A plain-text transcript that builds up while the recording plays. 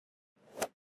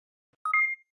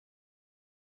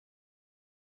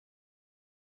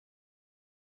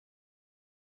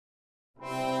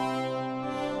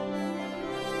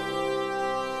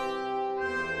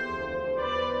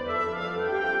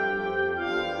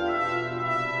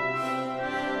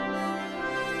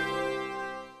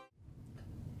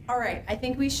All right, I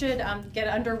think we should get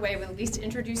underway with at least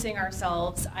introducing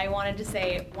ourselves. I wanted to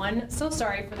say, so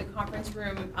sorry for the conference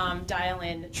room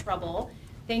dial-in trouble.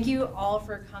 Thank you all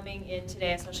for coming in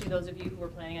today, especially those of you who were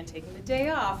planning on taking the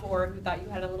day off or who thought you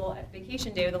had a little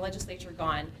vacation day with the legislature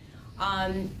gone.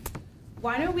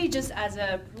 Why don't we just, as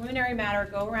a preliminary matter,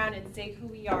 go around and say who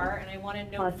we are, and I want to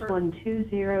know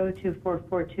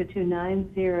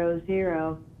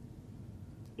 +12024422900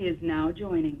 is now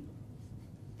joining.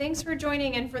 Thanks for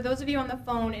joining, and for those of you on the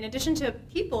phone, in addition to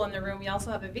people in the room, we also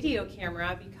have a video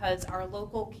camera because our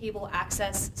local cable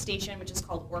access station, which is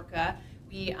called Orca,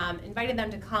 we invited them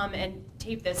to come and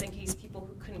tape this in case people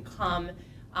who couldn't come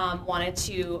wanted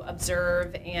to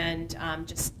observe and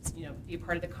just be a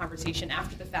part of the conversation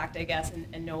after the fact, I guess,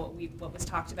 and know what was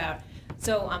talked about.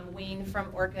 So Wayne from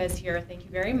Orca is here. Thank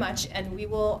you very much, and we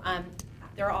will.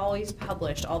 They're always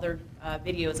published. All their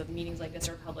videos of meetings like this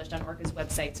are published on Orca's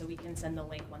website, so we can send the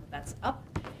link once that's up.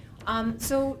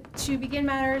 So to begin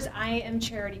matters, I am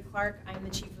Charity Clark. I'm the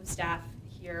Chief of Staff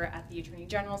here at the Attorney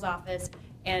General's office,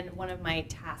 and one of my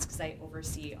tasks I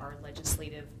oversee our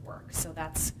legislative work. So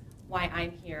that's why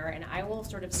I'm here, and I will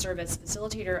sort of serve as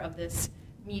facilitator of this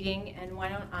meeting. And why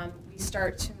don't we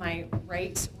start to my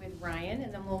right with Ryan,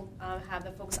 and then we'll have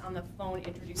the folks on the phone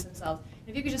introduce themselves. And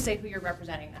if you could just say who you're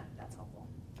representing, that's helpful.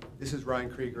 This is Ryan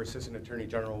Krieger, Assistant Attorney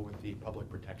General with the Public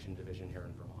Protection Division here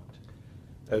in Vermont.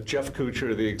 Jeff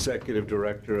Kuchar, the Executive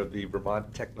Director of the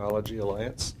Vermont Technology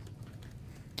Alliance.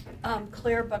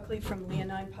 Claire Buckley from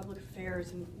Leonine Public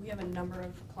Affairs, and we have a number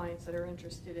of clients that are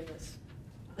interested in this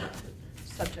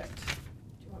subject. Do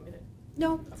you want me to?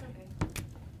 No, that's okay.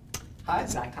 Hi,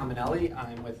 Zach Tominelli.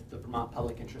 I'm with the Vermont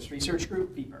Public Interest Research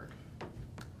Group, VPIRG.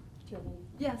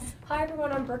 Yes. Hi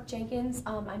everyone, I'm Brooke Jenkins.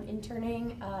 I'm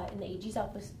interning in the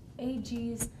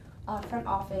AG's front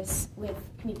office with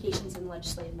communications and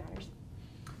legislative matters.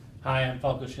 Hi, I'm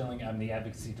Falco Schilling. I'm the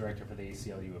Advocacy Director for the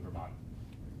ACLU of Vermont.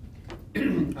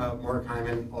 Mark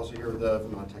Hyman, also here with the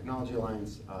Vermont Technology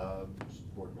Alliance,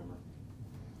 board member.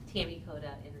 Tammy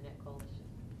Coda, Internet Coalition.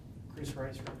 Chris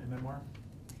Rice from MMR.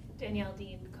 Danielle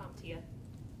Dean, CompTIA.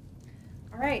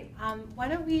 All right, why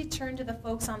don't we turn to the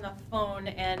folks on the phone,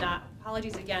 and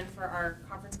apologies again for our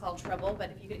conference call trouble, but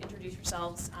if you could introduce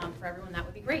yourselves for everyone, that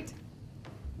would be great.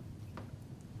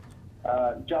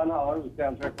 John Holler with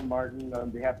Soundtrack from Martin on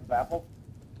behalf of Apple.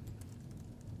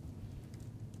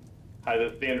 Hi,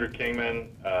 this is Andrew Kingman,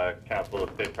 Counsel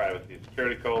of State Privacy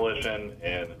Security Coalition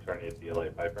and attorney at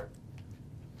DLA Piper.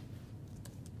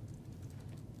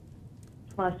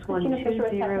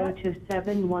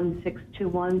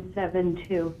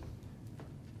 +12027162172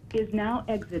 is now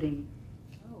exiting.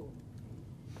 Oh,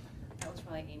 that was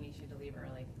probably Amy. She had to leave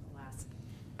early. Alas.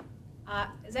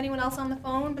 Is anyone else on the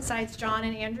phone besides John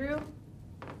and Andrew?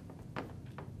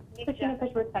 Christina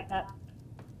Fisher with TechNet.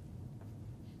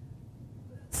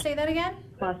 Say that again.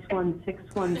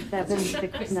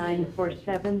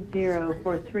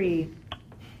 +16176947043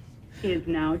 is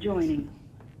now joining.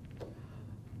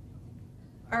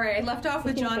 All right, I left off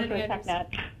with John and Andrew.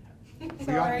 We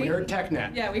heard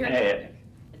TechNet. Yeah, we heard TechNet.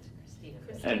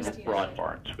 Christina. And Ron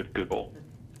Barnes with Google.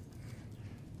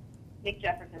 Nick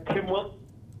Jefferson. Tim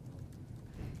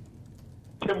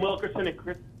Wilkerson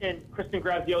and Kristen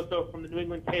Grazioso from the New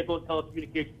England Cable and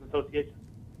Telecommunications Association.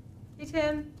 Hey,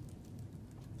 Tim.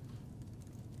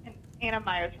 And Anna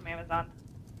Myers from Amazon.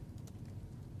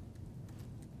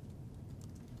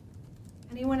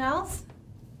 Anyone else?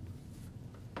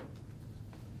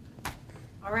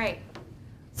 All right.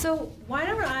 So why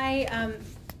don't I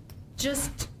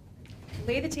just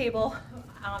lay the table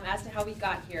as to how we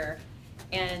got here.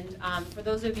 And for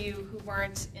those of you who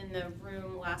weren't in the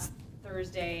room last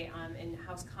Thursday in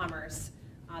House Commerce,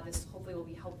 this hopefully will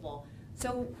be helpful.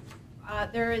 So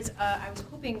there is, I was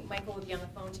hoping Michael would be on the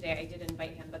phone today. I did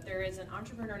invite him, but there is an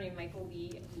entrepreneur named Michael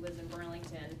Lee who lives in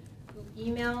Burlington who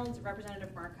emailed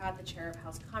Representative Marcotte, the chair of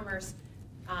House Commerce,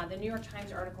 the New York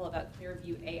Times article about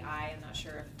Clearview AI. I'm not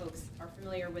sure if folks are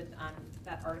familiar with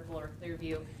that article or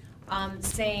Clearview,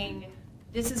 saying,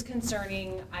 this is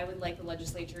concerning. I would like the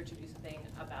legislature to do something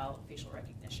about facial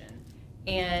recognition.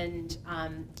 And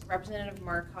Representative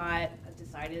Marcotte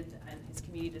decided, and his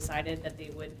committee decided, that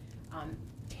they would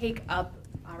take up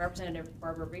Representative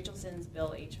Barbara Rachelson's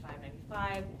bill,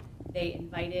 H.595. They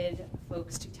invited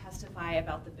folks to testify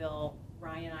about the bill.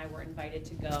 Ryan and I were invited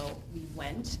to go. We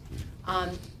went.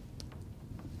 And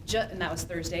that was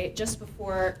Thursday. Just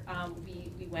before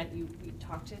we went, we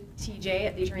talked to TJ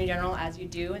at the Attorney General, as you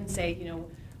do, and say,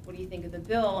 what do you think of the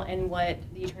bill? And what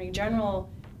the Attorney General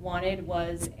wanted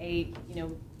was a,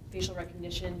 facial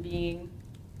recognition being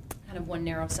kind of one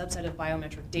narrow subset of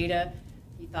biometric data.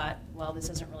 He thought, well, this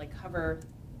doesn't really cover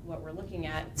what we're looking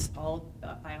at, it's all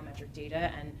biometric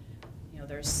data, and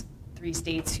there's 3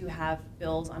 states who have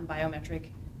bills on biometric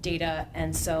data,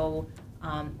 and so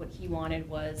what he wanted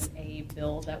was a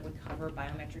bill that would cover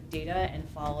biometric data and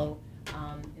follow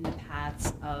in the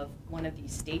paths of one of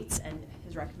these states, and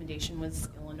his recommendation was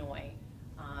Illinois.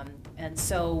 And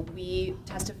so we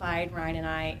testified, Ryan and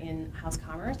I, in House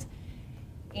Commerce,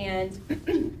 and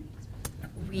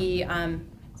we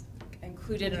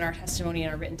included in our testimony, in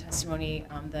our written testimony,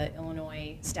 the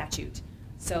Illinois statute.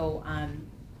 So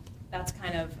that's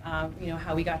kind of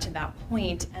how we got to that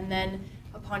point. And then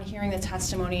upon hearing the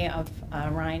testimony of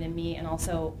Ryan and me, and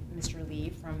also Mr. Lee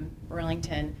from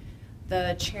Burlington,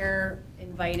 the chair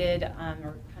invited,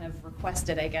 or kind of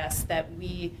requested, I guess, that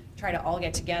we try to all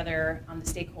get together, the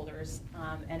stakeholders,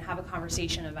 and have a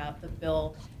conversation about the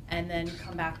bill, and then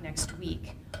come back next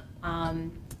week.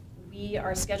 We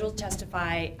are scheduled to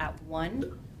testify at 1.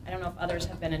 I don't know if others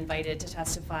have been invited to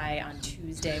testify on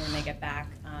Tuesday when they get back,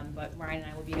 but Ryan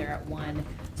and I will be there at 1.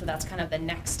 So that's kind of the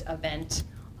next event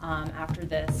after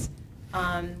this.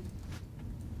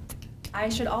 I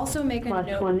should also make a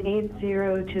note.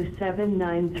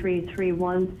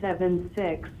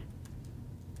 +18027933176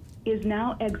 is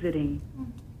now exiting.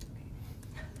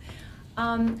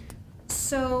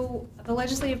 So the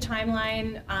legislative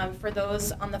timeline, for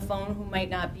those on the phone who might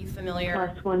not be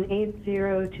familiar.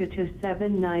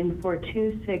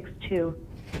 +18022794262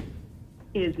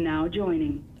 is now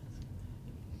joining.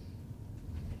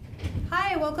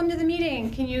 Hi, welcome to the meeting.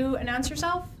 Can you announce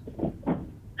yourself?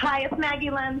 Hi, it's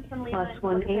Maggie Lenz from Leland.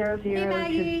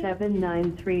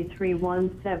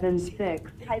 +18027933176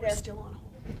 Hi there. Still on hold.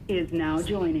 is now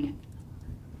joining.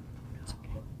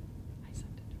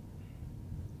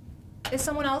 Is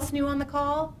someone else new on the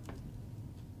call?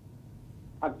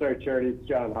 I'm sorry, Charity, it's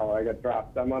John Hall. I got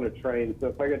dropped. I'm on a train, so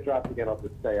if I get dropped again, I'll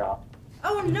just stay off.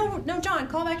 Oh, no, John,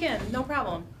 call back in. No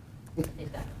problem.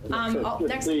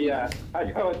 Next week. Yeah, I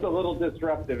know it's a little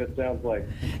disruptive, it sounds like.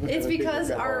 It's because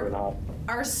our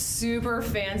super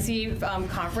fancy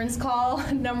conference call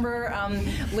number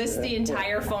lists the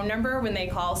entire phone number when they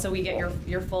call, so we get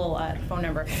your full phone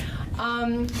number.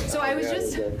 So I was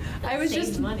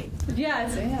just money. Yeah,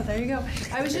 there you go.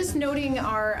 I was just noting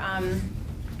our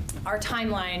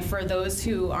timeline for those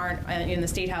who aren't in the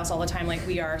State House all the time like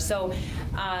we are. So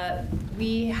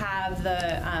we have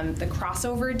the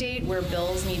crossover date where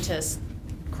bills need to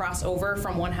cross over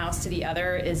from one house to the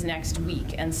other is next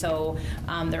week, and so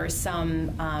there is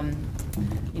some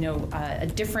a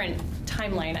different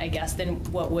timeline, I guess, than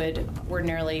what would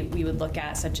ordinarily we would look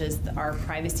at, such as our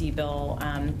privacy bill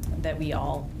that we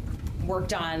all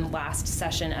worked on last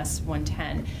session,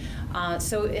 S110.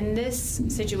 So in this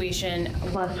situation,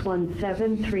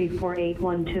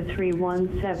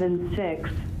 +17348123176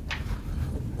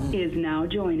 is now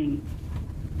joining.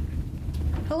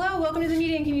 hello, welcome to the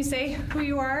meeting. Can you say who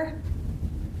you are?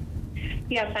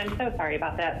 Yes, I'm so sorry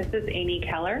about that. This is Amy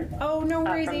Keller. Oh, no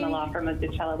worries, from Amy. the law firm of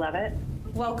DiCello Levitt.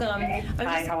 Welcome.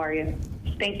 Hi, how are you?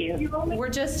 Thank you. We're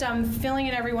just filling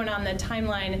in everyone on the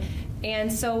timeline.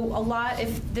 And so a lot,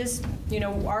 if this,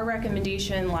 our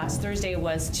recommendation last Thursday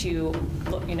was to,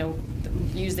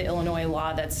 use the Illinois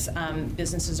law that's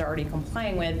businesses are already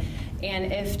complying with.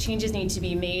 And if changes need to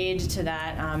be made to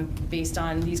that based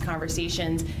on these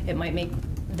conversations, it might make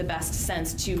the best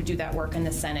sense to do that work in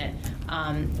the Senate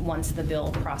once the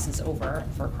bill crosses over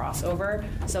for crossover.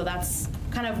 So that's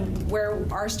kind of where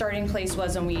our starting place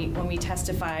was when we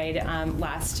testified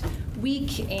last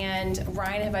week. And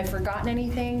Ryan, have I forgotten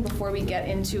anything before we get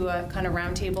into a kind of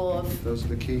roundtable of? Those are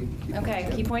the key Okay,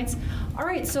 points, key points. All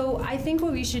right, so I think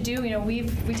what we should do, we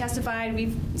testified,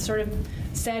 we've sort of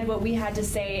said what we had to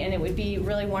say, and it would be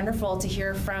really wonderful to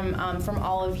hear from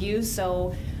all of you.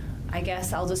 So I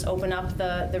guess I'll just open up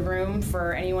the room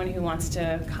for anyone who wants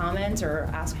to comment or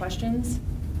ask questions.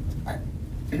 I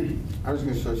was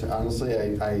going to say, honestly,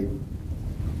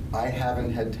 I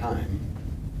haven't had time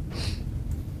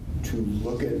to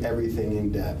look at everything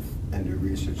in depth and do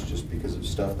research just because of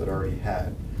stuff that I already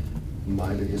had.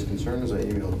 My biggest concern is I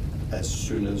emailed as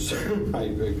soon as I could.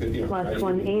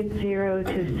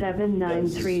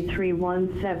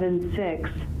 +18027933176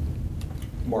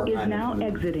 is now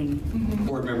exiting.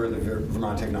 Board member of the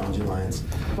Vermont Technology Alliance.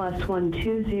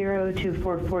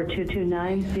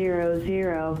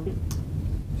 +12024422900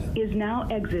 is now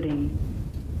exiting.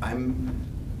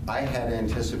 I had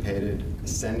anticipated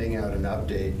sending out an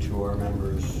update to our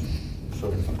members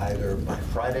sort of either by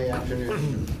Friday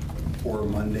afternoon or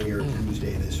Monday or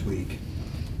Tuesday this week.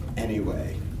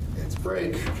 Anyway, it's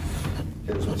break.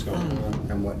 Here's what's going on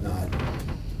and whatnot.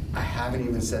 I haven't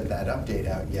even sent that update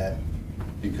out yet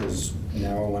because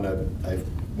now I've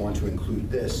want to include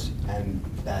this, and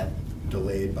that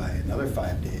delayed by another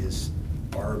 5 days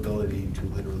our ability to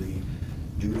literally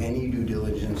do any due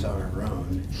diligence on our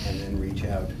own and then reach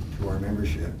out to our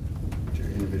membership, which are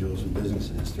individuals and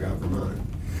businesses throughout Vermont,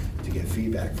 to get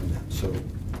feedback from them. So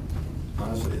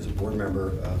honestly, as a board member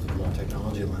of the Vermont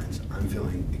Technology Alliance, I'm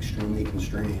feeling extremely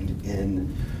constrained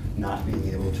in not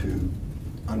being able to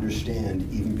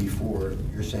understand even before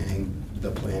you're saying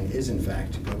the plan is in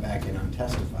fact to go back in on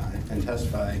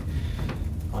testify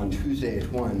on Tuesday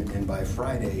at 1, and by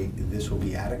Friday, this will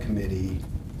be at a committee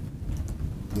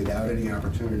without any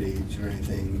opportunity to do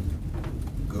anything.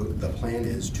 The plan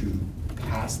is to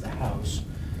pass the House,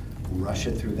 rush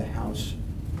it through the House,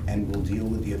 and we'll deal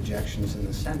with the objections in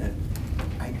the Senate.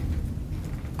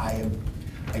 I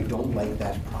don't like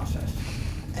that process,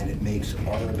 and it makes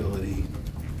our ability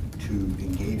to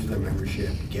engage the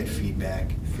membership, get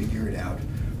feedback, figure it out,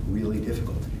 really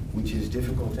difficult, which is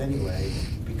difficult anyway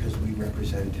because we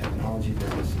represent technology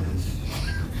businesses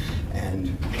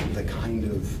and the kind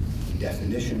of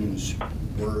definitions,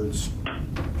 words,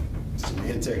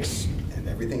 semantics, and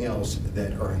everything else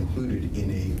that are included in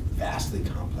a vastly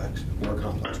complex, more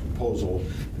complex proposal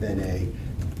than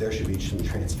there should be some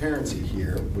transparency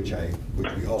here, which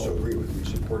we also agree with. We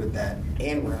supported that,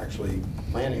 and we're actually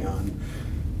planning on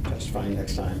testifying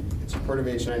next time in support of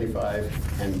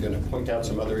H.595 and going to point out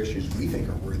some other issues we think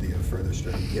are worthy of further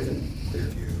study, given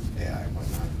Clearview, AI, and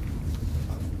whatnot.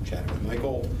 I've chatted with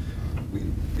Michael. We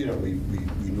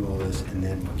knew all this, and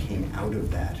then what came out of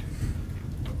that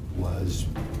was,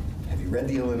 have you read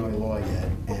the Illinois law yet?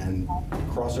 And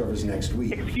crossovers next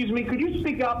week. Excuse me, could you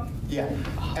speak up? Yeah,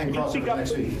 and crossovers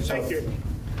next week. So thank you.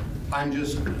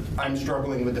 I'm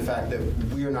struggling with the fact that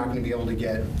we are not going to be able to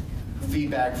get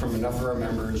feedback from enough of our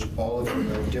members, all of them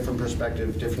have different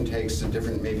perspectives, different takes, and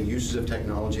different maybe uses of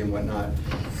technology and whatnot.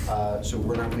 So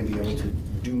we're not going to be able to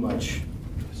do much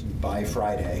by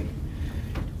Friday.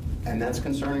 And that's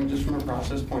concerning just from a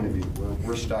process point of view.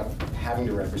 We're stuck having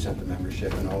to represent the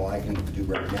membership, and all I can do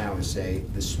right now is say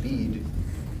the speed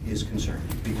is concerning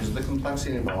because of the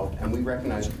complexity involved, and we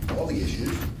recognize all the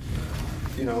issues,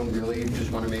 and really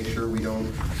just want to make sure we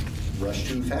don't rush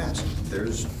too fast.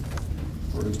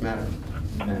 Words matter.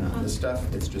 And on this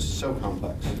stuff, it's just so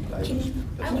complex.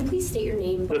 Can you please state your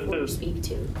name before you speak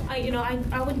too?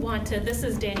 I would want to, this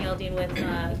is Danielle Dean with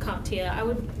CompTIA. I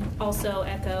would also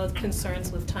echo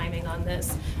concerns with timing on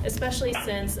this, especially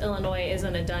since Illinois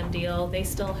isn't a done deal. They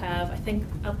still have, I think,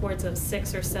 upwards of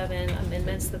 6 or 7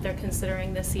 amendments that they're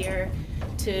considering this year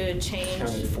to change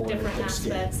different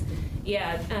aspects.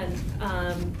 Yeah,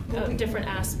 and different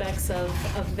aspects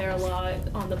of their law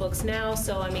on the books now.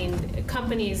 So, I mean,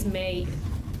 companies may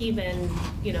even,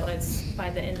 it's by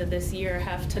the end of this year,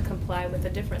 have to comply with a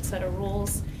different set of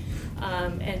rules.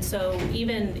 And so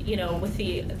even, with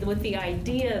the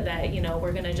idea that,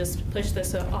 we're going to just push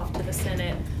this off to the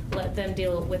Senate, let them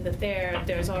deal with it there,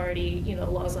 there's already,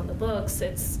 laws on the books.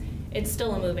 It's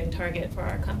still a moving target for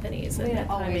our companies. And it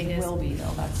always will be,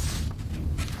 though.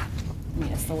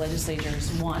 Yes, the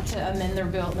legislatures want to amend their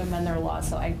bill, amend their law,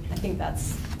 so I think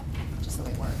that's just the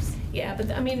way it works. Yeah, but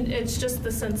I mean, it's just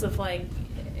the sense of like,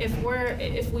 if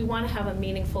we want to have a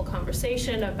meaningful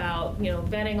conversation about,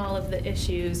 vetting all of the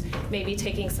issues, maybe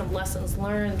taking some lessons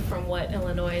learned from what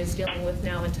Illinois is dealing with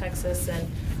now in Texas and,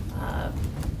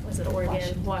 was it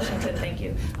Oregon? Washington, thank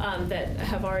you, that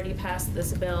have already passed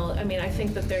this bill. I mean, I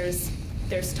think that there's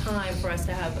time for us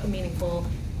to have a meaningful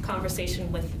conversation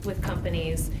with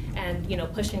companies, and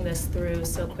pushing this through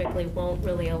so quickly won't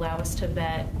really allow us to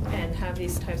vet and have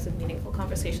these types of meaningful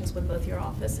conversations with both your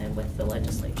office and with the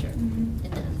legislature. Mm-hmm.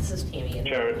 And this is Tammy.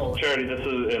 Charity, this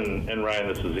is and Ryan,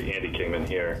 this is Andy Kingman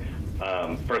here.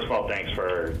 First of all, thanks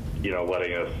for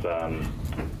letting us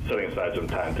setting aside some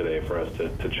time today for us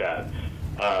to chat.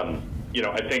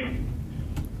 I think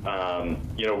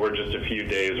we're just a few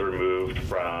days removed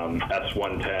from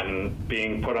S-110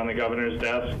 being put on the governor's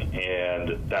desk,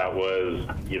 and that was,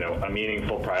 a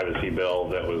meaningful privacy bill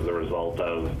that was the result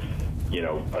of,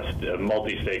 a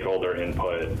multi-stakeholder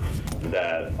input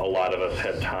that a lot of us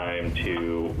had time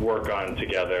to work on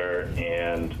together,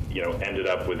 and, ended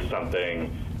up with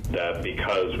something that,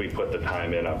 because we put the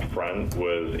time in up front,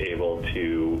 was able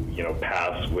to,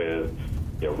 pass with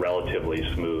a relatively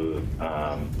smooth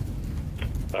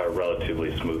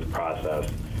process.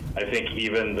 I think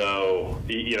even though,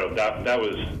 that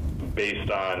was based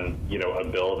on, a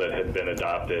bill that had been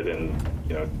adopted in,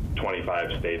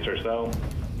 25 states or so,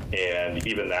 and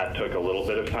even that took a little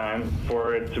bit of time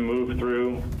for it to move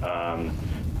through. I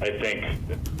think,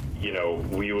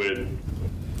 we would,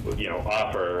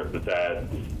 offer that,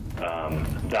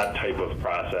 that type of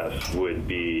process would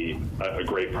be a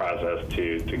great process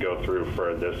to go through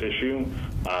for this issue,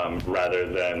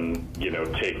 rather than, you know,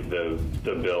 take the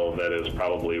bill that is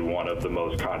probably one of the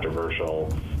most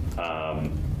controversial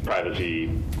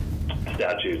privacy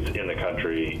statutes in the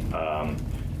country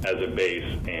as a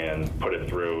base and put it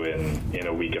through in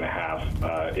a week and a half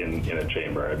in a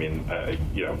chamber. I mean,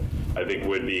 you know, I think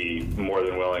would be more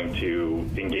than willing to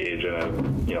engage in a,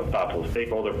 you know, thoughtful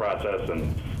stakeholder process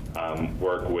and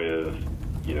work with,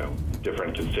 you know,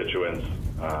 different constituents.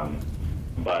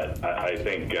 But I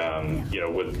think, you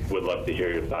know, would love to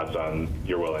hear your thoughts on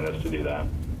your willingness to do that.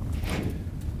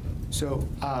 So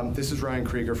this is Ryan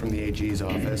Krieger from the AG's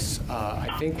office.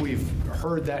 I think we've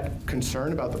heard that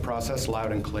concern about the process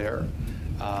loud and clear.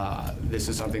 This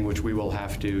is something which we will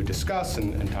have to discuss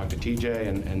and talk to TJ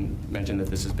and mention that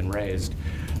this has been raised.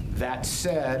 That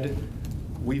said,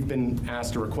 we've been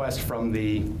asked a request from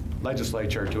the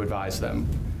legislature to advise them,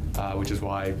 which is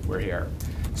why we're here.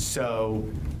 So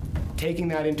taking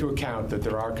that into account, that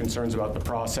there are concerns about the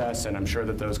process, and I'm sure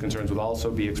that those concerns will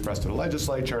also be expressed to the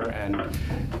legislature, and,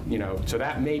 you know, so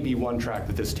that may be one track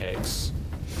that this takes,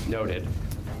 noted.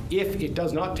 If it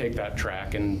does not take that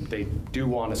track, and they do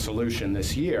want a solution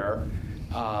this year,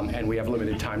 and we have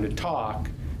limited time to talk,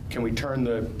 can we turn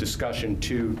the discussion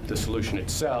to the solution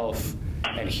itself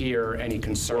and hear any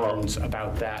concerns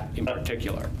about that in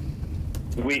particular?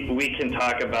 We can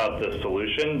talk about the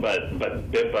solution, but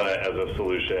BIPA as a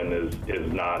solution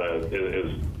is not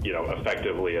is you know,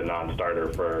 effectively a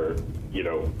non-starter for, you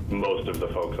know, most of the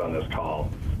folks on this call.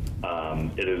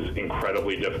 It is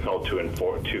incredibly difficult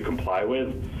to comply with,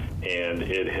 and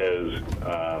it has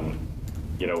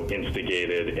you know,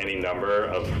 instigated any number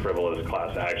of frivolous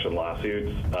class action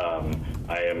lawsuits.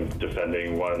 I am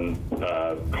defending one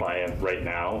client right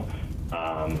now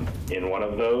in one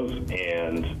of those,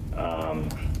 and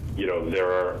you know, there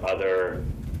are other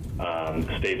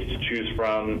states to choose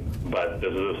from, but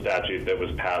this is a statute that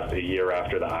was passed a year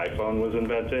after the iPhone was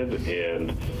invented,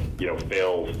 and, you know,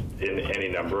 fails in any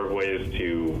number of ways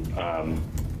to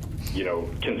you know,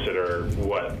 consider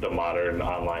what the modern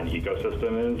online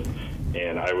ecosystem is.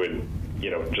 And I would,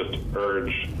 you know, just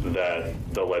urge that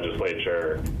the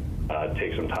legislature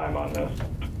take some time on this.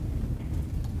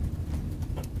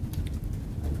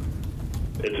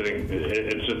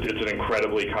 It's an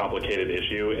incredibly complicated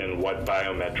issue, and what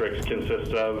biometrics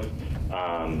consists of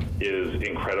is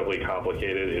incredibly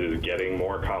complicated. It is getting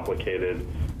more complicated.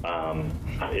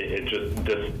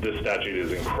 This statute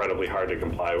is incredibly hard to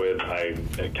comply with. I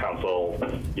counsel,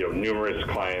 you know, numerous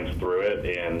clients through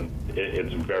it, and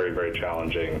it's very, very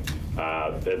challenging.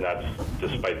 And that's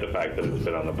despite the fact that it's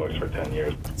been on the books for 10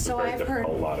 years. So I've heard,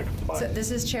 a lot of compliance. so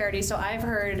this is Charity. So I've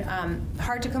heard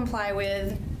hard to comply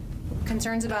with,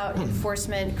 concerns about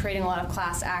enforcement, creating a lot of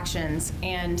class actions,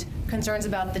 and concerns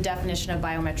about the definition of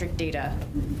biometric data.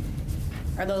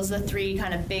 Are those the three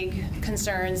kind of big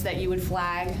concerns that you would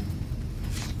flag?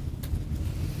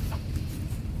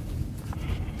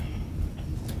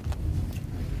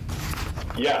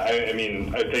 Yeah, I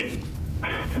mean, I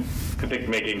think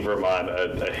making Vermont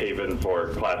a haven for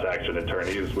class action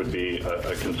attorneys would be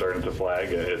a concern to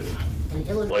flag. It's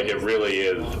like, it really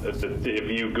is. If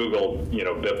you Google, you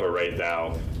know, BIPA right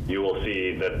now, you will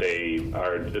see that they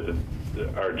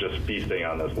are just feasting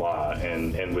on this law,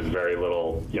 and with very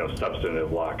little, you know,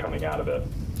 substantive law coming out of it.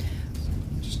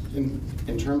 Just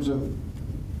in terms of,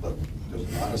 look,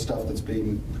 there's a lot of stuff that's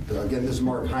being, again, this is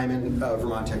Mark Hyman,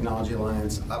 Vermont Technology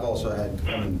Alliance. I've also had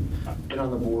been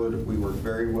on the board. We work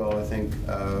very well, I think,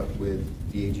 with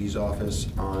the AG's office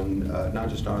on, not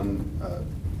just on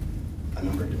a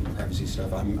number of different privacy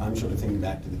stuff. I'm sort of thinking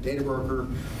back to the data broker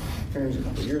hearings a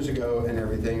couple of years ago and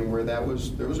everything, where there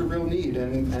was a real need,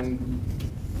 and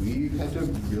we had to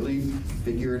really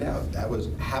figure it out. That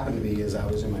happened to me as I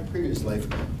was in my previous life,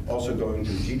 also going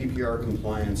through GDPR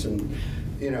compliance and,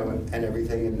 you know, and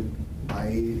everything. And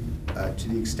I, to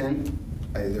the extent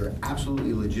there are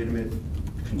absolutely legitimate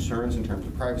concerns in terms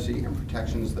of privacy and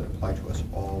protections that apply to us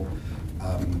all,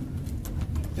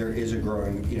 there is a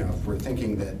growing, you know, if we're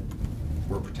thinking that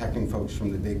we're protecting folks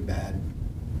from the big bad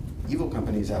evil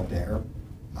companies out there,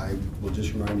 I will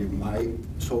just remind you, my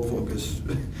sole focus,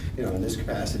 you know, in this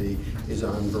capacity is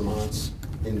on Vermont's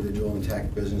individual and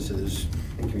tech businesses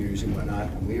and communities and whatnot.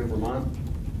 And we have Vermont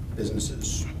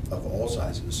businesses of all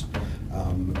sizes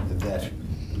that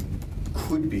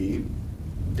could be,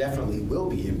 definitely will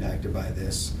be impacted by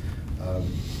this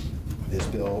this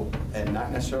bill, and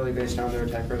not necessarily based on their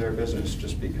tech or their business,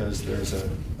 just because there's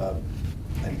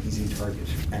an easy target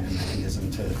and a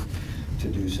mechanism to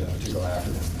do so, to go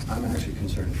after them. I'm actually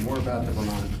concerned more about the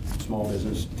Vermont small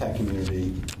business, tech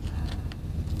community.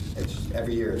 It's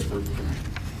every year we're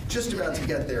just about to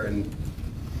get there, and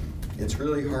it's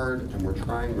really hard, and we're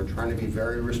trying to be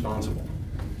very responsible,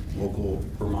 local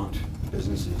Vermont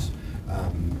businesses.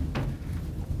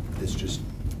 It's just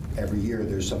every year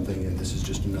there's something, and this is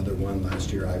just another one.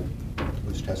 Last year I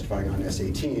was testifying on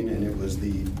S18, and it was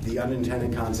the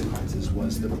unintended consequences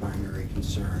was the primary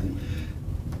concern,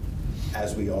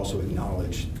 as we also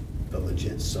acknowledge the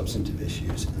legit substantive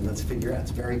issues. And let's figure out,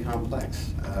 it's very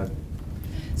complex.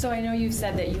 So I know you've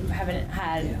said that you haven't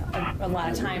had a lot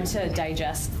of time to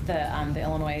digest the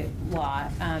Illinois law,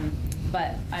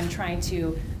 but I'm trying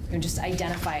to just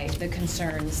identify the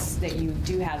concerns that you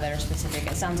do have that are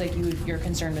specific. It sounds like you're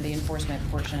concerned with the enforcement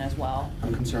portion as well.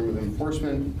 I'm concerned with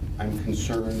enforcement. I'm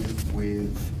concerned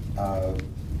with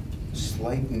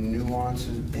slight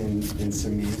nuances in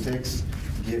semantics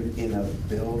in a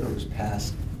bill that was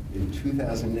passed in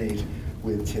 2008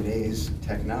 with today's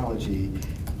technology,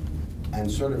 and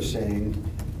sort of saying,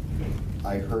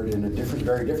 I heard in a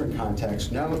very different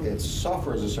context, no, it's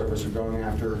software as a service we're going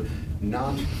after,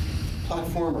 not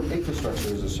platform or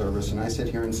infrastructure as a service. And I sit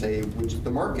here and say, which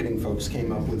the marketing folks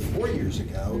came up with 4 years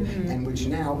ago, and which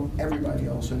now everybody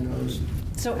also knows.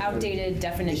 So outdated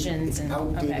definitions. It's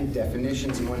outdated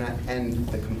definitions and whatnot, and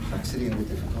the complexity and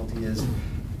the difficulty is.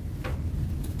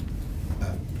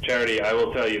 Charity, I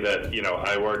will tell you that,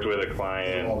 I worked with a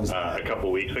client a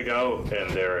couple weeks ago,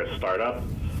 and they're a startup,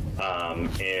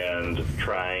 and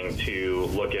trying to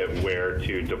look at where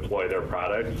to deploy their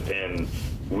products. And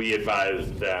we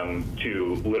advised them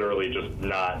to literally just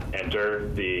not enter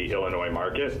the Illinois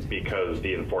market because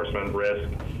the enforcement risk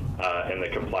and the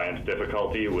compliance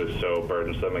difficulty was so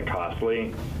burdensome and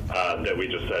costly that we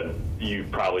just said, you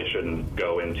probably shouldn't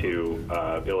go into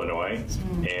Illinois.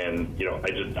 And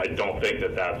I don't think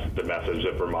that that's the message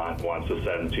that Vermont wants to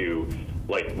send to,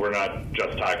 we're not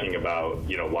just talking about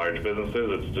large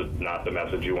businesses. It's just not the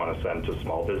message you want to send to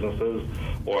small businesses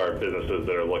or businesses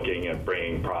that are looking at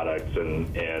bringing products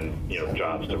and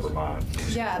jobs to Vermont.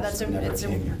 Yeah, it's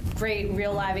a great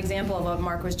real live example of what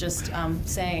Mark was just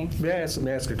saying. May I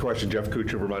ask a question? Jeff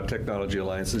Kuchar, Vermont Technology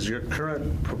Alliance. Is your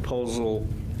current proposal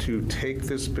to take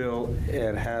this bill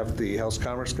and have the House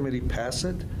Commerce Committee pass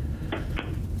it?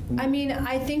 I mean,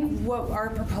 I think what our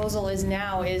proposal is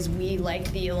now is we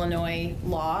like the Illinois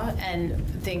law and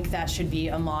think that should be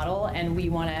a model, and we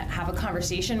want to have a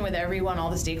conversation with everyone, all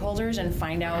the stakeholders, and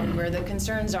find out where the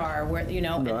concerns are, where,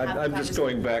 No, I'm just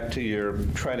going back to your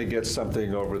trying to get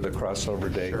something over the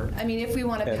crossover date. Sure. I mean, if we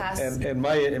want to pass. And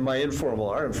our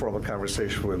informal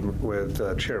conversation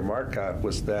with Chair Marcotte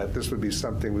was that this would be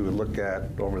something we would look at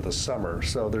over the summer.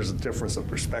 So there's a difference of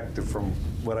perspective from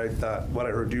what I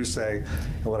heard you say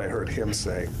and what I heard him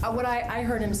say. What I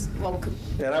heard him, well.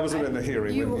 And I wasn't in the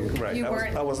hearing.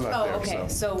 I was not there. Okay.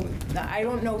 So I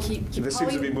don't know. This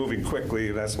seems to be moving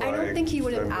quickly. That's why. I don't think he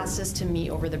would have asked us to meet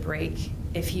over the break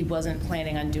if he wasn't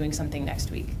planning on doing something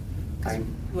next week.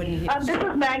 This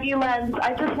is Maggie Lenz.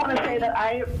 I just want to say that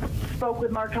I spoke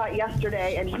with Marcotte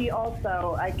yesterday, and he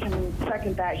also, I can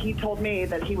second that, he told me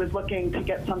that he was looking to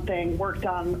get something worked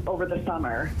on over the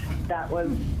summer. That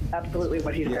was absolutely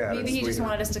what he said. Yeah, maybe he just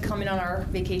wanted us to come in on our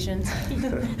vacations.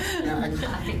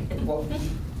 Well,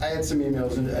 I had some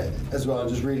emails as well,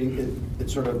 just reading it.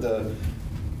 It's sort of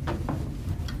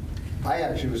I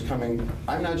actually was coming,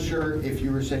 I'm not sure if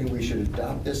you were saying we should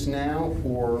adopt this now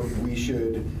or we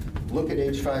should look at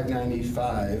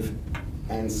H.595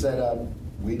 and set up,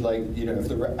 we'd like,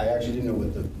 I actually didn't know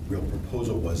what the real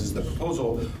proposal was. Is the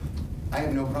proposal, I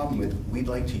have no problem with, we'd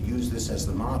like to use this as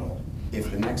the model. If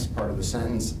the next part of the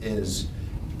sentence is,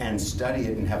 and study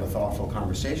it and have a thoughtful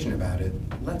conversation about it,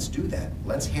 let's do that.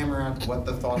 Let's hammer out what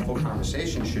the thoughtful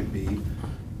conversation should be.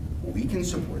 We can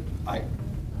support, I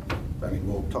mean,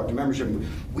 we'll talk to membership.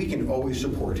 We can always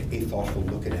support a thoughtful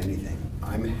look at anything.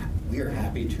 We are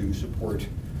happy to support,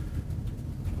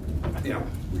 we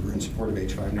were in support of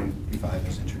H.595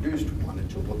 as introduced. We wanted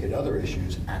to look at other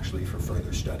issues actually for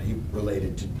further study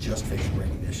related to just facial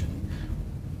recognition.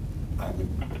 I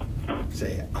would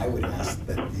say, I would ask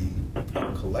that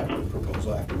our collective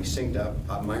proposal after we synced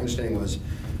up, my understanding was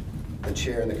the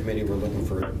chair and the committee were looking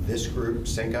for this group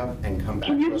sync up and come back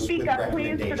to us with recommendations. Can you speak up,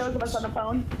 please, for those of us on the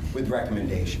phone? With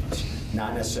recommendations,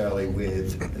 not necessarily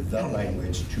with the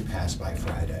language to pass by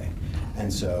Friday.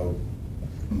 And so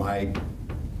I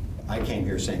came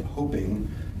here hoping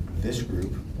this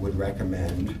group would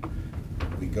recommend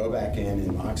we go back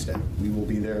in lockstep. We will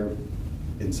be there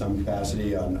in some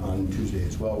capacity on Tuesday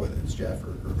as well, whether it's Jeff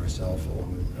or myself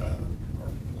along with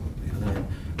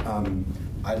Leonine.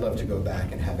 I'd love to go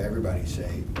back and have everybody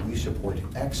say, we support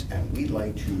X, and we'd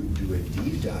like to do a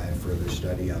deep dive further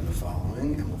study on the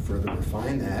following, and we'll further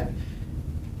refine that.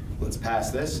 Let's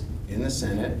pass this in the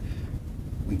Senate.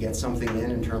 We get something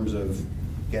in terms of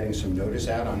getting some notice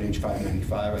out on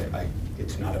H.595.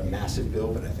 It's not a massive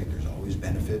bill, but I think there's always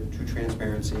benefit to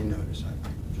transparency and notice. I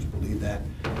just believe that.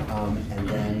 And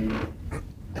then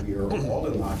we are all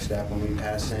in lockstep when we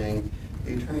pass saying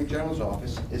the Attorney General's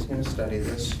office is going to study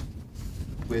this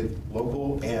with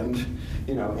local and,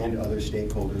 and other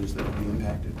stakeholders that will be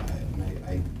impacted by it.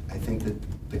 And I think that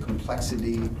the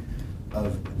complexity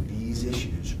of these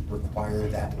issues require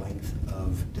that length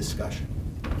of discussion,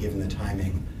 given the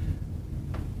timing.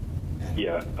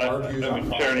 Yeah,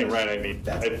 Chairman Ryan,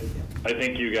 I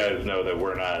think you guys know that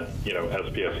we're not,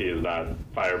 SPSC is not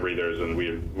fire breathers, and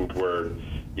we're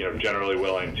generally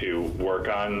willing to work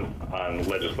on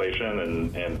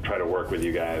legislation and try to work with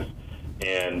you guys.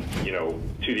 And,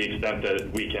 to the extent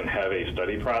that we can have a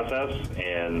study process,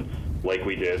 and like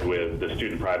we did with the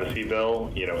student privacy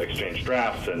bill, exchange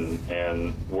drafts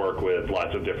and work with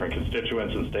lots of different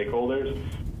constituents and stakeholders,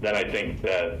 then I think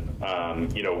that,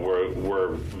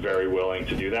 we're very willing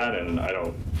to do that. And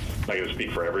I'm not going to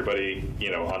speak for everybody,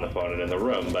 on the phone and in the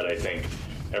room, but I think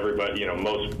everybody,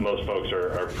 most folks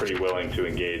are pretty willing to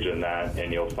engage in that,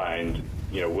 and you'll find,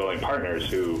 willing partners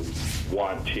who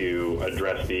want to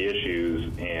address the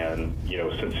issues and,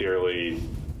 sincerely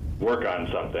work on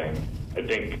something. I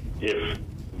think if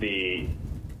the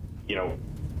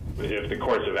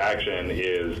course of action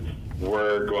is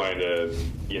we're going to,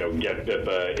 get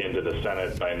BIPA into the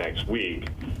Senate by next week,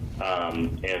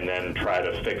 and then try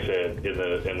to fix it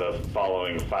in the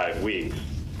following 5 weeks.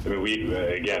 I mean, we,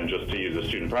 again, just to use the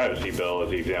student privacy bill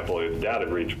as the example of the data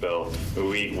breach bill,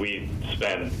 we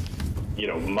spent,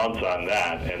 months on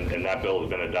that, and that bill has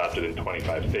been adopted in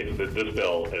 25 states. This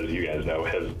bill, as you guys know,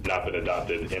 has not been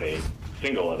adopted in a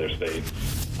single other state.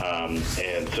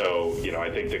 And so, I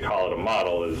think to call it a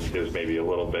model is maybe a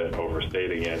little bit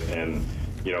overstating it. And,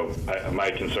 my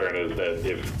concern is that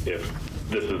if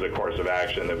this is a course of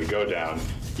action that we go down,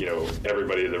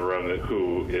 everybody in the room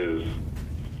who is,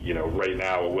 right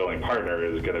now a willing partner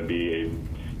is going to be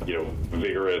a,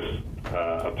 vigorous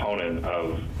opponent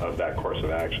of that course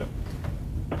of action.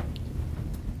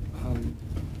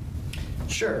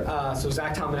 Sure. So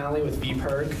Zach Tominelli with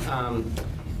VPIRG.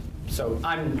 So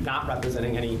I'm not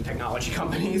representing any technology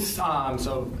companies.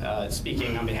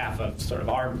 Speaking on behalf of sort of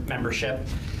our membership,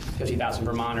 50,000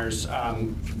 Vermonters,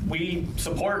 we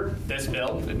support this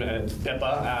bill,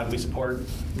 BIPA. We support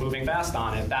moving fast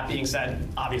on it. That being said,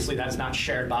 obviously that is not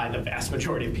shared by the vast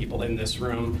majority of people in this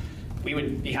room. We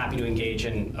would be happy to engage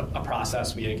in a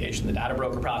process. We engage in the data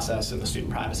broker process and the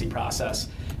student privacy process.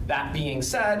 That being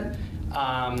said,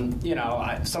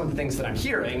 some of the things that I'm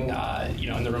hearing,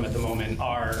 in the room at the moment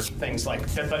are things like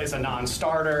BIPA is a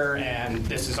non-starter, and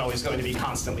this is always going to be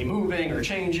constantly moving or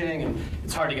changing, and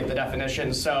it's hard to get the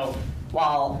definition. So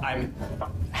while I'm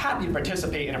happy to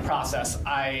participate in a process,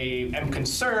 I am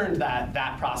concerned that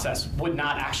that process would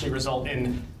not actually result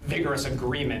in vigorous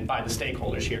agreement by the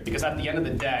stakeholders here, because at the end of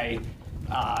the day,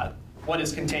 what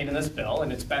is contained in this bill,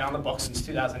 and it's been on the books since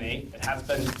 2008, it has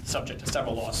been subject to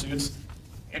several lawsuits.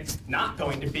 It's not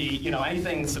going to be,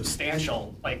 anything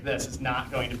substantial like this is not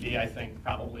going to be, I think,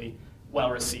 probably well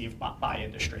received by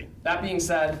industry. That being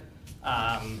said,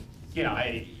 there's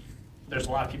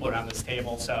a lot of people around this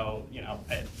table, so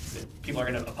if people are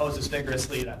going to oppose this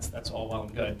vigorously, that's all well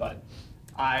and good. But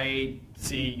I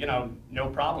see, no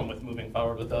problem with moving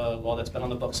forward with a law that's been on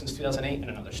the books since 2008 in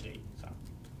another state.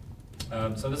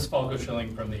 So this is Falco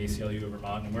Schilling from the ACLU of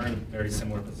Vermont, and we're in a very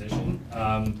similar position.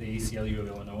 The ACLU of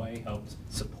Illinois helped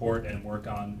support and work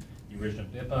on the original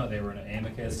BIPA. They were an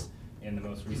amicus in the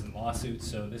most recent lawsuit,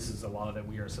 so this is a law that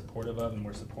we are supportive of, and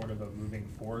we're supportive of moving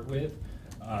forward with.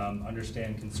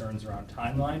 Understand concerns around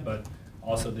timeline, but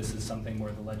also this is something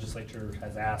where the legislature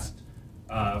has asked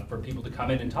for people to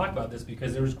come in and talk about this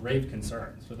because there's grave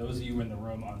concerns. For those of you in the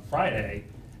room on Friday,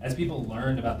 as people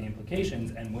learned about the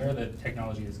implications and where the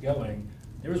technology is going,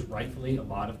 there was rightfully a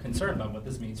lot of concern about what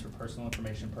this means for personal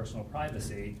information, personal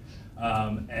privacy,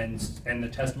 and the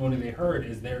testimony they heard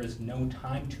is there is no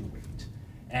time to wait.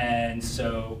 And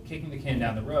so kicking the can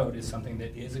down the road is something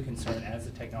that is a concern as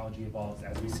the technology evolves,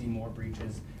 as we see more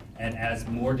breaches, and as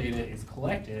more data is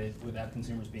collected without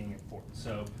consumers being informed.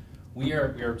 So we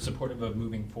are supportive of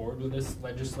moving forward with this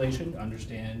legislation,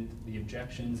 understand the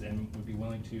objections, and would be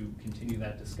willing to continue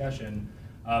that discussion.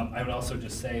 I would also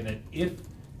just say that if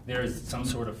there is some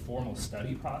sort of formal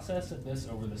study process of this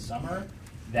over the summer,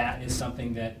 that is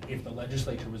something that if the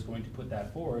legislature was going to put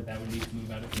that forward, that would need to move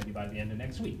out of committee by the end of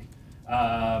next week.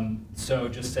 So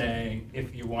just saying,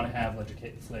 if you want to have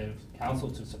legislative counsel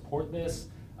to support this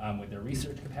with their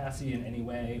research capacity in any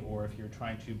way, or if you're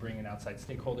trying to bring in outside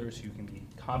stakeholders who can be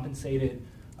compensated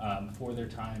for their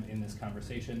time in this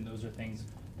conversation, those are things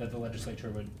that the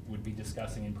legislature would be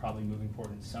discussing and probably moving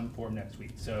forward in some form next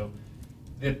week. So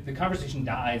the conversation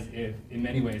dies if, in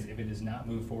many ways, if it does not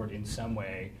move forward in some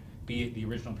way, be it the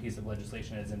original piece of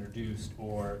legislation as introduced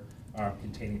or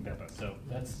containing BIPA. So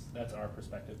that's our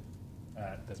perspective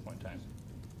at this point in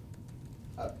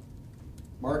time.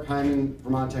 Mark Hyman,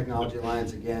 Vermont Technology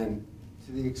Alliance again.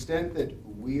 To the extent that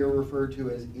we are referred to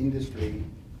as industry,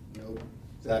 no,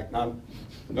 Zach,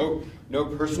 no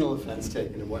personal offense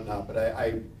taken and whatnot,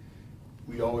 but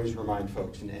we always remind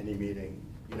folks in any meeting,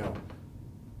 you know,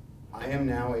 I am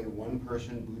now a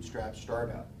one-person bootstrap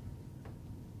startup.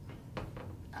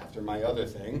 After my other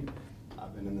thing,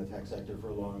 I've been in the tech sector for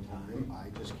a long time. I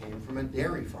just came from a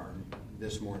dairy farm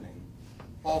this morning.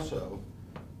 Also,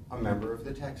 a member of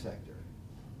the tech sector.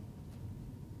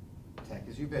 Tech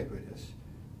is ubiquitous.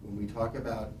 When we talk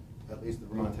about, at least the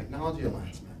Vermont Technology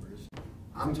Alliance members,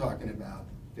 I'm talking about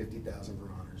 50,000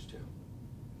 Vermonters too.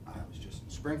 I was just in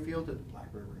Springfield at the Black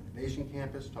River Innovation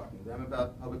Campus, talking to them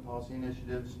about public policy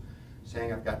initiatives,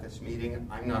 saying I've got this meeting,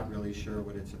 I'm not really sure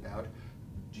what it's about.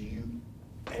 Do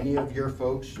any of your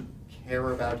folks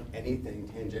care about anything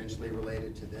tangentially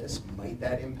related to this? Might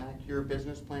that impact your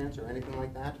business plans or anything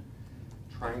like that?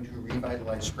 Trying to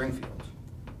revitalize Springfield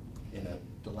in a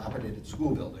dilapidated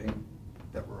school building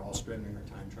that we're all spending our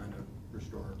time trying to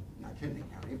restore, not Kidney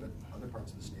County, but other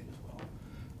parts of the state as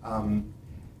well.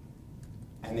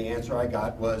 And the answer I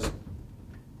got was,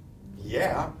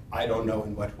 yeah, I don't know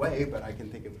in what way, but I can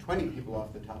think of 20 people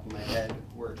off the top of my head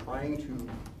who are trying to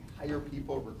hire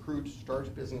people, recruit,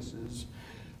 start businesses,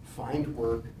 find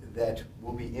work that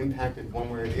will be impacted one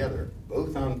way or the other.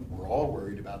 Both on, we're all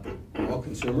worried about we're all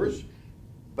consumers,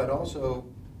 but also,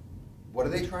 what are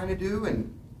they trying to do?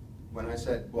 And when I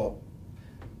said, well,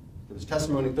 there was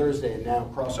testimony Thursday and now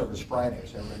crossover's Friday,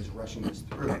 so everybody's rushing this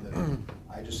through.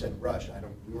 I just said rush.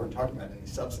 We weren't talking about any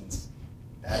substance.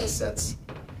 That sets,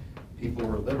 people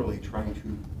were literally trying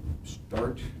to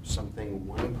start something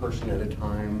one person at a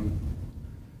time,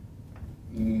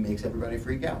 makes everybody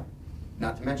freak out.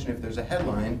 Not to mention, if there's a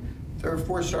headline, there are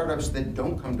 4 startups that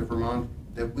don't come to Vermont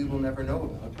that we will never know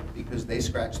about because they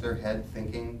scratched their head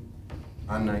thinking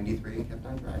on 93 and kept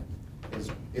on track,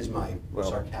 is my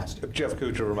sarcastic. Jeff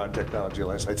Kuchar, Vermont Technology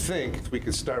Alliance. I think we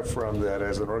could start from that.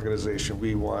 As an organization,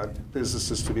 we want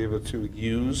businesses to be able to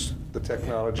use the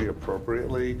technology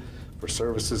appropriately for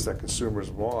services that consumers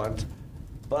want,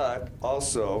 but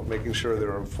also making sure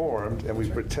they're informed and we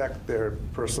protect their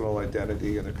personal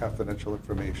identity and their confidential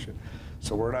information.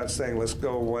 So we're not saying let's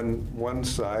go one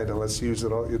side and let's use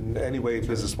it all in any way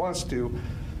business wants to.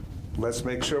 Let's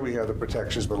make sure we have the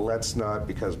protections, but let's not,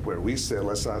 because where we sit,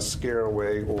 let's not scare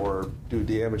away or do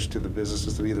damage to the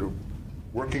businesses that are either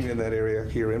working in that area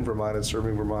here in Vermont and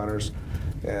serving Vermonters,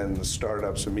 and the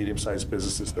startups and medium-sized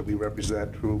businesses that we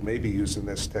represent who may be using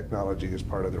this technology as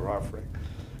part of their offering.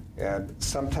 And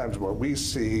sometimes what we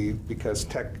see, because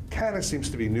tech kind of seems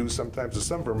to be new sometimes to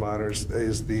some Vermonters,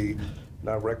 is the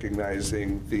not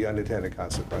recognizing the unintended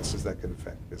consequences that can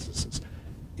affect businesses.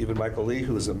 Even Michael Lee,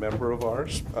 who is a member of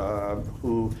ours,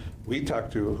 who we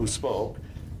talked to, who spoke,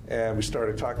 and we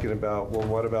started talking about, well,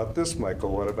 what about this, Michael?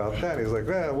 What about that? He's like,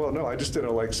 well, no, I just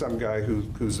didn't like some guy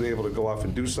who's able to go off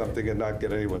and do something and not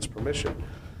get anyone's permission.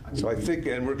 So I think,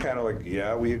 and we're kind of like,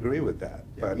 yeah, we agree with that.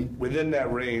 But within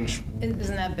that range.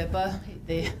 Isn't that BIPA?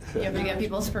 You have to get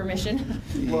people's permission?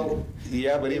 Well,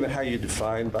 yeah, but even how you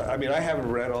define, I mean, I haven't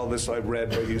read all this, so I've read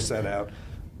what you sent out.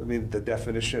 I mean, the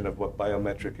definition of what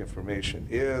biometric information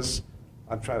is,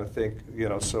 I'm trying to think,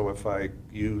 so if I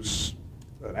use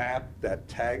an app that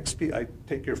tags people, I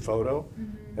take your photo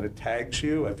and it tags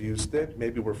you, I've used it,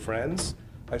 maybe we're friends,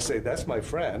 I say, that's my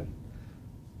friend,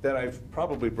 then I've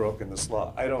probably broken this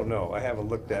law. I don't know, I haven't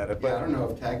looked at it. But I don't know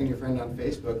if tagging your friend on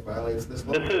Facebook violates this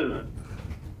law.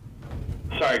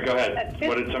 Sorry, go ahead.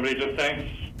 What did somebody just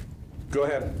say? Go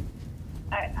ahead.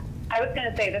 I was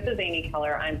going to say, this is Amy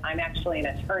Keller. I'm actually an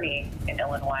attorney in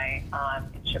Illinois,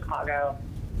 in Chicago,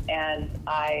 and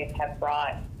I have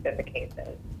brought BIPA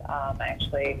cases. I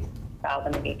actually filed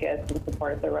an amicus in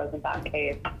support of the Rosenbach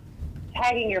case.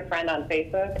 Tagging your friend on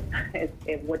Facebook,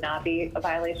 it would not be a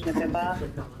violation of BIPA.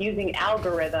 Using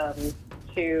algorithms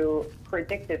to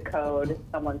predictive code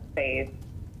someone's face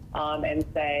and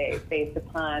say, based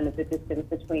upon the distance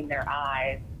between their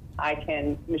eyes, I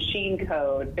can machine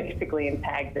code basically and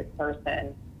tag this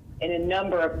person in a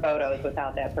number of photos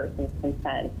without that person's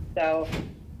consent. So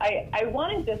I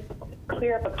want to just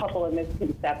clear up a couple of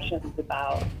misconceptions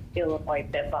about Illinois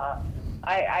BIPA.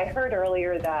 I heard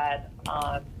earlier that,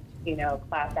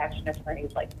 class action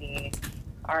attorneys like me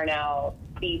are now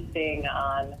feasting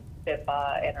on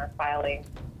BIPA and are filing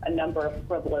a number of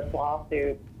frivolous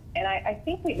lawsuits. And I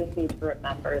think we just need to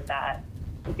remember that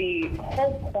the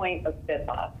whole point of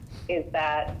BIPA is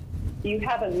that you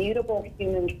have immutable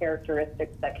human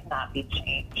characteristics that cannot be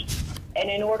changed. And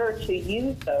in order to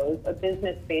use those, a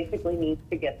business basically needs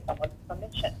to get someone's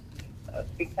permission to use those.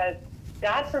 Because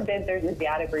God forbid there's a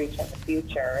data breach in the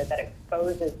future that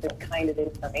exposes this kind of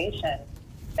information.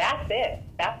 That's it.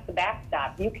 That's the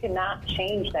backstop. You cannot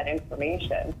change that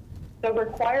information. So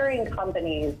requiring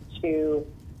companies to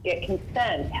get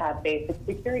consent, have basic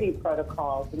security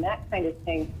protocols, and that kind of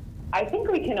thing, I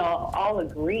think we can all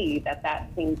agree that that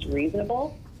seems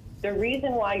reasonable. The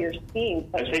reason why you're seeing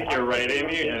such I think you're right,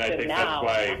 Amy, and I think that's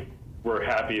why we're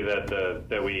happy that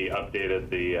that we updated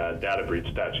the data breach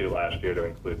statute last year to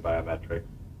include biometrics.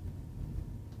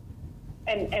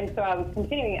 And so I was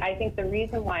continuing, I think the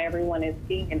reason why everyone is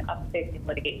seeing an uptick in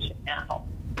litigation now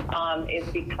is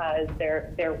because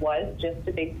there was just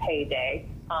a big payday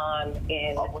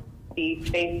in the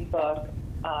Facebook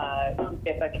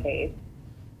BIPA case.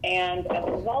 And as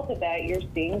a result of that, you're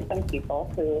seeing some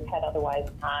people who had otherwise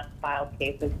not filed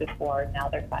cases before, now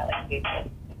they're filing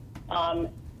cases.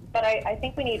 But I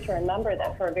think we need to remember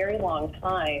that for a very long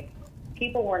time,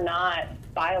 people were not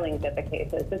filing BIPA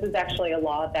cases. This is actually a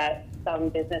law that some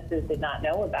businesses did not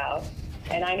know about.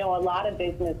 And I know a lot of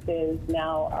businesses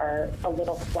now are a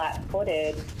little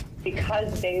flat-footed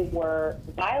because they were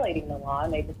violating the law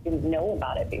and they just didn't know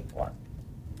about it before.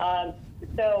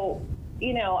 So,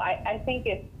 I think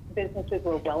if businesses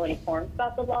were well informed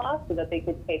about the law so that they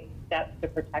could take steps to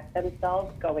protect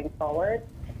themselves going forward,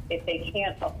 if they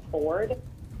can't afford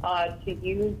to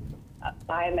use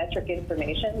biometric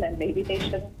information, then maybe they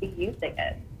shouldn't be using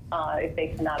it if they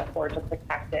cannot afford to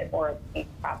protect it or obtain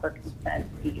proper consent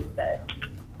to use it.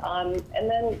 And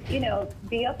then,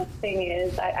 the other thing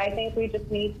is I think we just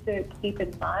need to keep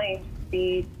in mind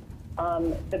the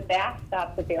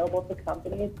backstops available to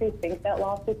companies who think that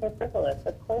lawsuits are frivolous.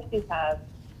 Of course, you have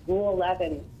Rule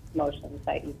 11 motions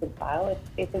that you can file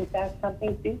if in fact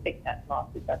companies do think that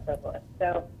lawsuits are frivolous.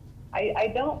 So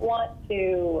I don't want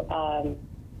to,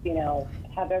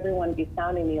 have everyone be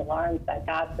sounding the alarms that,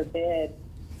 God forbid,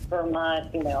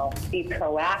 Vermont, be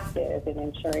proactive in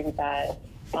ensuring that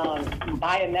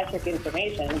biometric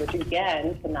information, which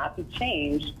again cannot be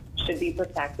changed, should be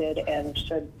protected and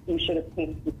you should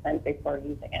obtain consent before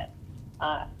using it.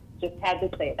 Just had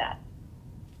to say that.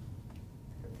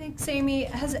 Thanks, Amy.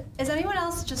 Has anyone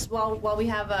else, just while we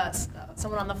have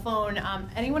someone on the phone,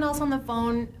 anyone else on the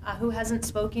phone who hasn't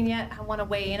spoken yet want to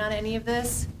weigh in on any of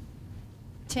this?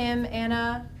 Tim,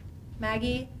 Anna,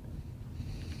 Maggie,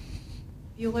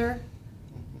 Bueller?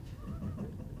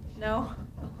 No?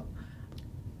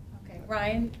 Okay,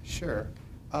 Ryan? Sure.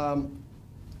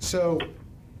 So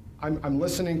I'm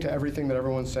listening to everything that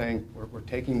everyone's saying. We're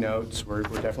taking notes. We're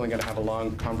definitely going to have a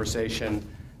long conversation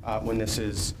when this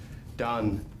is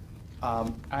done.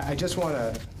 I just want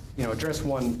to address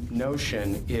one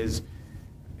notion is,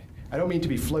 I don't mean to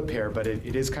be flip here, but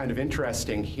it is kind of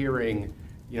interesting hearing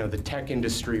the tech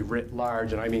industry writ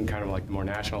large, and I mean kind of like the more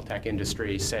national tech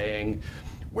industry, saying,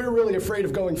 we're really afraid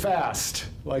of going fast.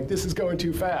 Like, this is going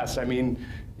too fast. I mean,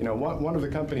 one of the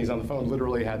companies on the phone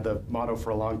literally had the motto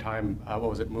for a long time, what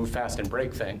was it, move fast and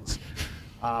break things.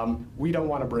 We don't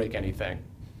want to break anything,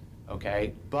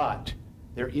 okay? But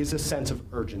there is a sense of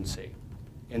urgency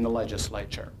in the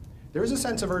legislature. There is a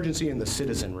sense of urgency in the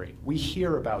citizenry. We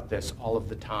hear about this all of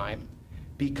the time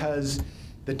because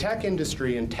the tech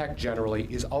industry and tech generally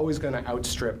is always going to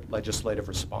outstrip legislative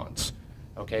response.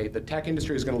 Okay, the tech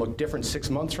industry is going to look different 6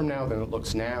 months from now than it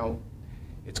looks now.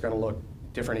 It's going to look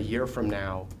different a year from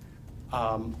now.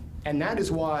 And that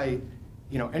is why,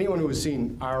 anyone who has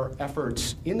seen our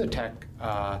efforts in the tech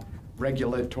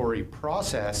regulatory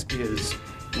process is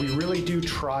we really do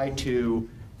try to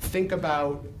think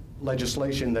about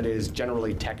legislation that is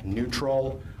generally tech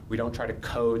neutral. We don't try to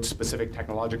code specific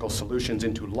technological solutions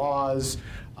into laws.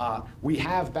 We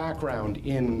have background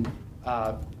in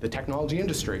the technology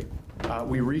industry.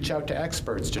 We reach out to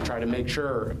experts to try to make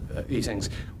sure these things.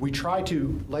 We try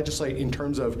to legislate in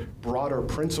terms of broader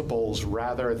principles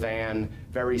rather than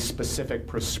very specific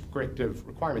prescriptive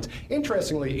requirements.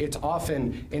 Interestingly, it's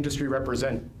often industry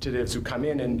representatives who come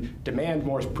in and demand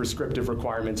more prescriptive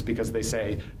requirements because they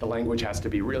say the language has to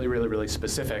be really, really, really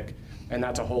specific, and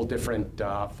that's a whole different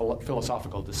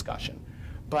philosophical discussion.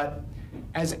 But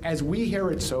as we hear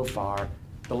it so far,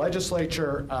 the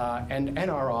legislature and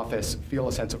our office feel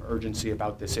a sense of urgency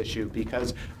about this issue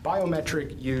because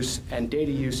biometric use and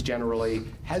data use generally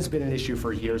has been an issue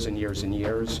for years and years and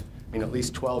years. I mean, at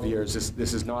least 12 years.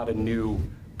 This is not a new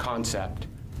concept.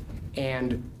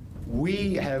 And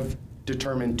we have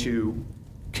determined to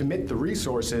commit the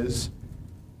resources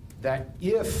that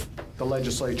if the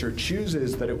legislature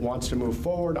chooses that it wants to move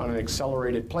forward on an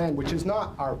accelerated plan, which is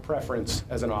not our preference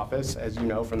as an office, as you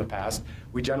know from the past,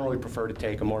 we generally prefer to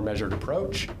take a more measured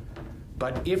approach.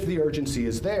 But if the urgency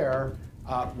is there,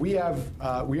 we are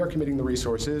committing the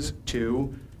resources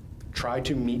to try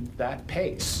to meet that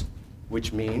pace,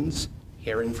 which means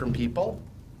hearing from people,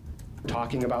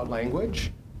 talking about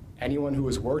language. Anyone who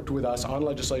has worked with us on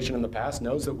legislation in the past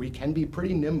knows that we can be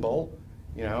pretty nimble.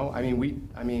 You know, I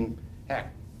mean,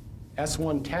 heck,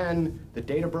 S110, the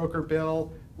data broker bill,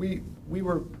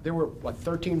 there were, what,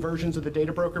 13 versions of the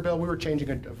data broker bill? We were changing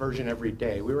a version every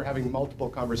day. We were having multiple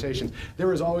conversations. There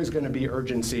was always going to be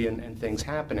urgency and things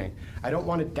happening. I don't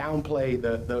want to downplay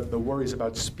the worries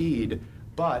about speed,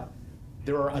 but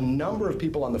there are a number of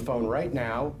people on the phone right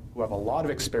now who have a lot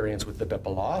of experience with the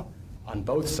BIPA law on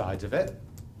both sides of it,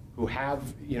 who have,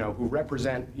 who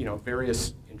represent,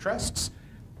 various interests.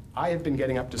 I have been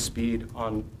getting up to speed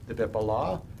on the BIPA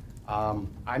law.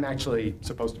 I'm actually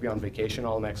supposed to be on vacation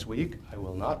all next week. I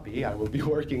will not be. I will be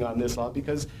working on this law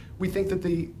because we think that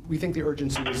the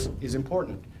urgency is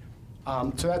important.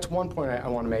 So that's one point I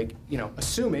want to make.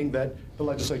 Assuming that the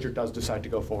legislature does decide to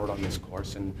go forward on this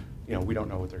course, and we don't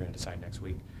know what they're going to decide next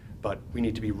week, but we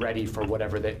need to be ready for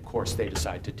whatever course they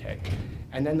decide to take.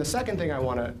 And then the second thing I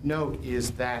want to note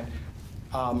is that,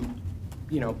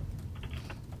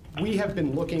 we have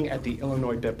been looking at the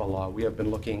Illinois BIPA law. We have been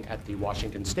looking at the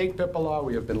Washington State BIPA law.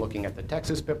 We have been looking at the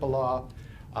Texas BIPA law.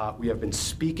 We have been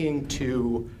speaking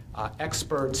to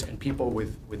experts and people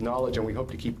with knowledge, and we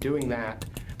hope to keep doing that.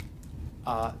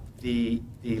 The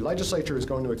legislature is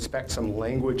going to expect some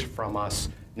language from us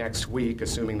next week,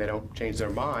 assuming they don't change their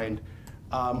mind.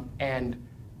 And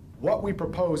what we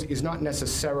propose is not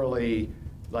necessarily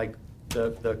like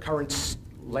the current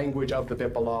language of the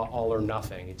BIPA law, all or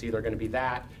nothing. It's either going to be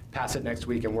that, pass it next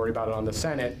week and worry about it on the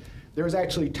Senate. There's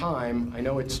actually time. I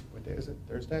know it's, what day is it,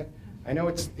 Thursday? I know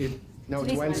it's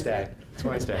Wednesday. It's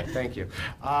Wednesday, thank you.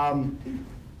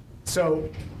 So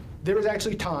there is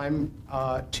actually time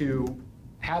to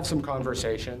have some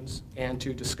conversations and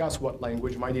to discuss what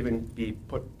language might even be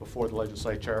put before the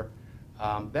legislature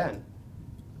then.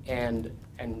 And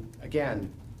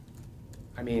again,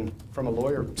 I mean, from a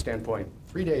lawyer standpoint,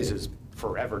 3 days is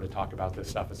forever to talk about this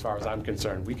stuff as far as I'm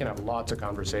concerned. We can have lots of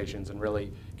conversations and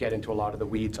really get into a lot of the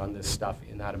weeds on this stuff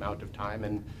in that amount of time,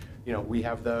 and we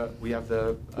have the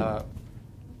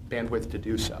bandwidth to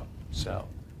do so. So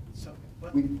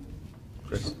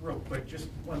just real quick, just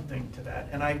one thing to that,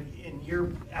 and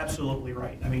you're absolutely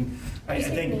right. I mean, I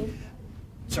think,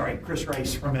 sorry, Chris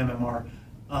Rice from MMR.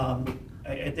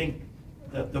 I think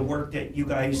the work that you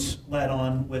guys led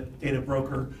on with Data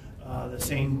Broker,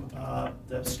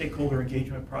 the stakeholder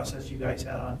engagement process you guys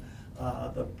had on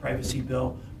the privacy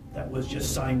bill that was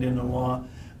just signed into law,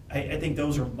 I think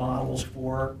those are models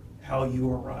for how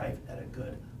you arrive at a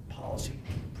good policy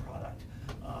product.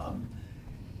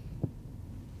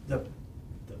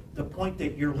 The point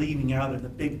that you're leaving out, and the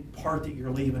big part that you're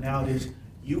leaving out, is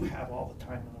you have all the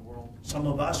time in the world. Some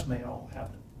of us may all have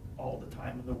all the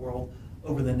time in the world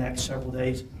over the next several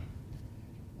days.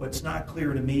 What's not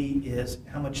clear to me is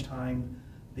how much time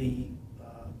the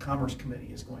Commerce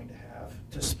Committee is going to have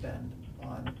to spend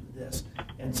on this.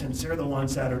 And since they're the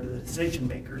ones that are the decision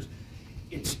makers,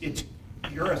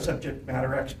 you're a subject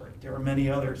matter expert. There are many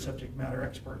other subject matter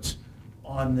experts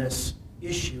on this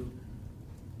issue.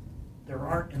 There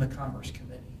aren't in the Commerce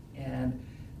Committee. And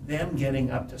them getting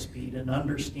up to speed and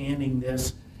understanding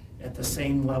this at the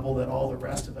same level that all the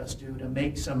rest of us do to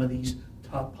make some of these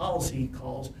tough policy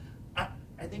calls,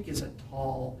 I think is a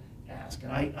tall ask.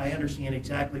 And I understand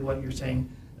exactly what you're saying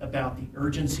about the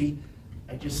urgency.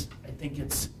 I think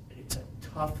it's a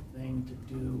tough thing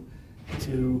to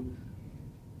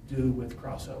do with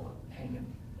crossover hanging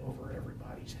over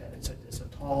everybody's head. It's a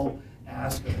tall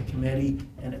ask of the committee,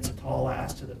 and it's a tall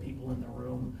ask to the people in the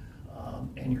room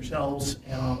and yourselves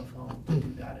and on the phone to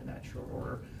do that in that short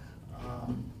order.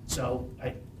 So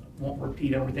I won't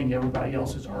repeat everything everybody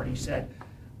else has already said.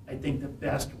 I think the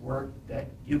best work that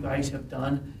you guys have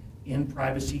done in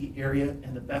privacy area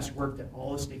and the best work that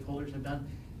all the stakeholders have done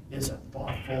is a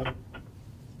thoughtful,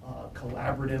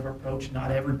 collaborative approach. Not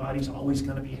everybody's always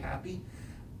going to be happy,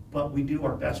 but we do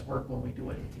our best work when we do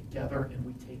it together and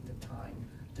we take the time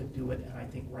to do it. And I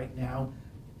think right now,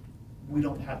 we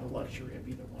don't have the luxury of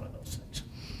either one of those things.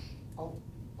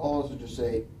 also just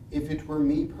say, if it were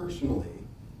me personally,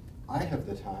 I have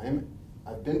the time.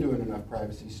 I've been doing enough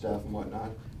privacy stuff and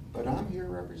whatnot, but I'm here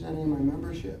representing my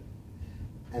membership.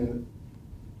 And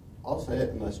I'll say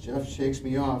it unless Jeff shakes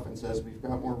me off and says we've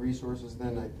got more resources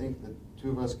than I think the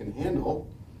two of us can handle.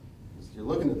 Because you're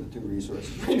looking at the two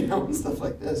resources right now and stuff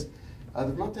like this. The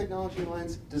Vermont Technology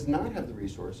Alliance does not have the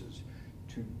resources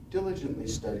to diligently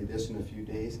study this in a few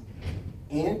days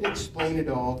and explain it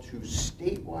all to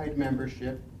statewide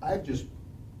membership. I've just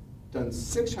done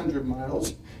 600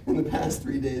 miles in the past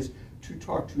 3 days to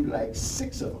talk to like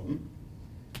 6 of them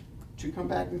to come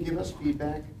back and give us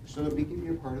feedback so that we can be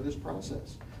a part of this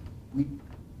process.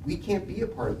 We can't be a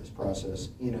part of this process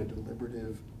in a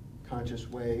deliberative, conscious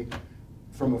way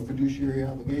from a fiduciary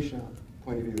obligation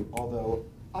point of view, although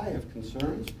I have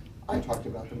concerns. I talked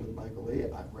about them with Michael Lee.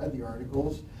 I've read the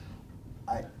articles.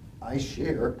 I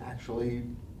share, actually,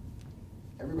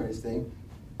 everybody's thing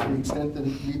to the extent that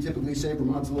we typically say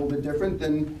Vermont's a little bit different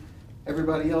than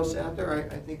everybody else out there.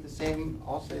 I think the same,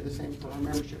 I'll say the same for our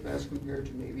membership as compared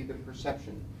to maybe the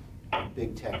perception of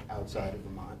big tech outside of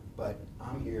Vermont. But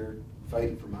I'm here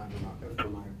fighting for my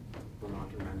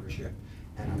Vermonter membership.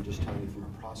 And I'm just telling you from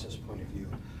a process point of view,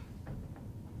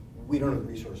 we don't have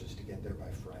the resources to get there by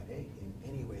Friday in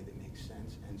any way that makes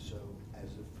sense. And so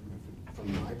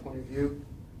from my point of view,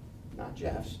 not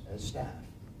Jeff's as staff,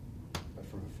 but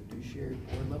from a fiduciary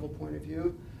board level point of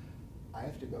view, I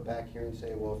have to go back here and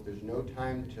say, well, if there's no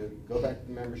time to go back to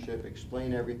the membership,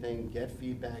 explain everything, get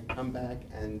feedback, come back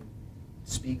and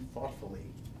speak thoughtfully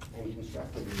and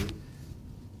constructively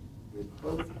with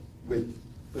both,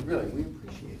 but really, we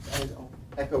appreciate that. I'll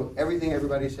echo everything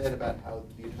everybody said about how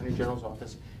the Attorney General's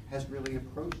office has really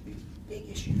approached these big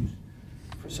issues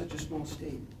for such a small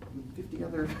state. 50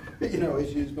 other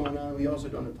issues going on we also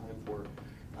don't have time for.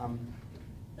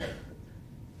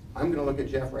 I'm going to look at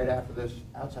Jeff right after this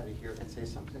outside of here and say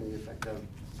something to the effect of,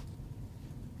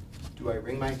 do I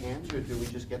wring my hands or do we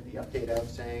just get the update out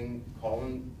saying, call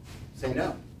and say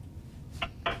no?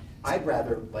 I'd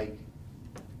rather,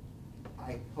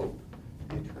 I hope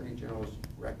the Attorney General's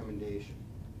recommendation,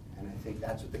 and I think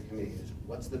that's what the committee is,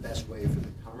 what's the best way for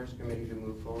the Commerce Committee to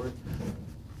move forward?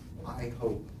 I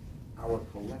hope our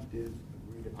collective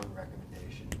agreed upon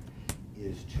recommendation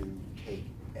is to take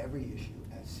every issue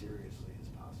as seriously as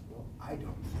possible. I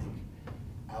don't think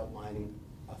outlining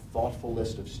a thoughtful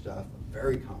list of stuff,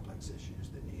 very complex issues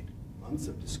that need months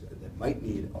of discussion, that might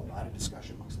need a lot of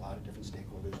discussion amongst a lot of different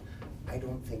stakeholders, I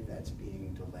don't think that's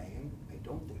being delaying. I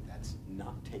don't think that's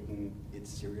not taking it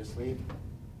seriously.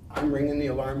 I'm ringing the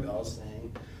alarm bells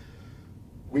saying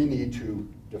we need to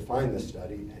define the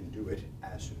study and do it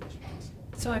as soon as possible.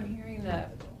 So I'm hearing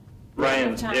that.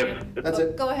 Ryan, that's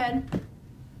it. Go ahead.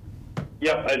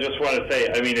 Yep, I just want to say,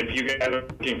 I mean, if you guys are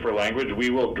looking for language, we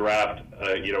will draft,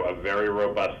 a very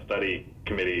robust study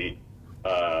committee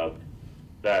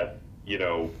that,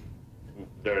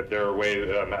 there are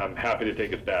ways. I'm happy to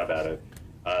take a stab at it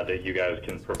that you guys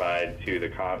can provide to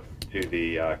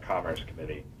the Commerce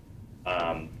Committee.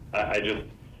 I just,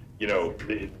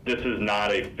 this is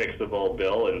not a fixable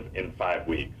bill in 5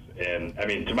 weeks. And I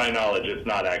mean, to my knowledge, it's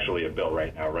not actually a bill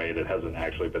right now, right? It hasn't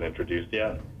actually been introduced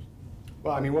yet.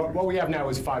 Well, I mean, what we have now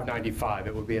is 595.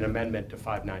 It would be an amendment to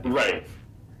 595.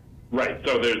 Right.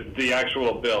 So the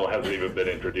actual bill hasn't even been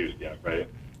introduced yet, right?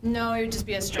 No, it would just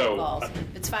be a straight ball.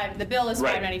 It's the bill is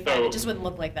 595. So, it just wouldn't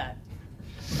look like that.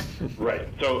 Right.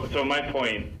 So my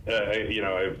point,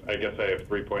 I guess I have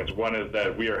 3 points. One is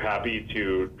that we are happy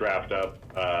to draft up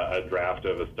a draft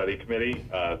of a study committee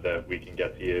that we can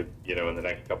get to you, in the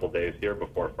next couple days here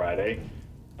before Friday.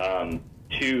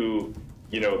 Two,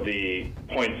 the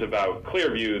points about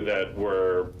Clearview that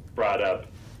were brought up,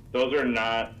 those are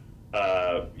not,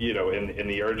 in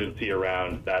the urgency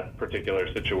around that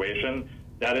particular situation.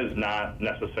 That is not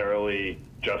necessarily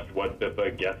just what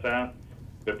BIPA gets at.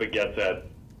 BIPA gets at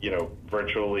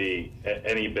virtually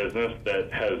any business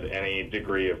that has any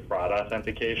degree of fraud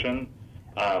authentication.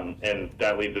 And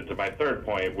that leads into my third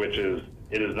point, which is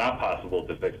it is not possible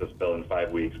to fix this bill in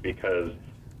 5 weeks because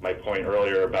my point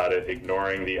earlier about it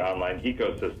ignoring the online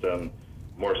ecosystem,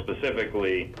 more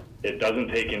specifically, it doesn't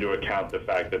take into account the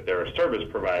fact that there are service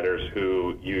providers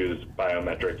who use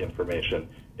biometric information.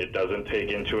 It doesn't take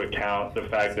into account the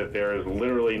fact that there is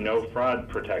literally no fraud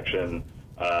protection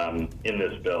in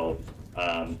this bill.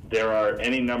 There are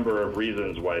any number of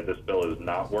reasons why this bill is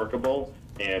not workable,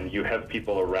 and you have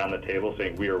people around the table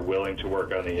saying we are willing to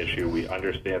work on the issue, we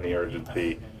understand the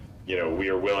urgency, we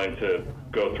are willing to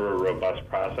go through a robust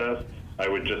process. I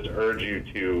would just urge you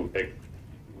to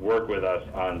work with us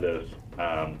on this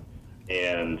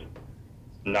and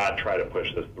not try to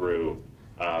push this through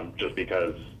just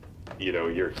because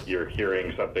you're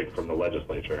hearing something from the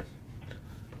legislature.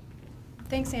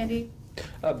 Thanks, Andy.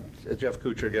 Jeff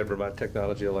Kuchar, again, Vermont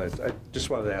Technology Alliance. I just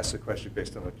wanted to ask a question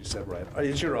based on what you said, Ryan.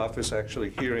 Is your office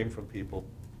actually hearing from people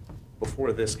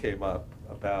before this came up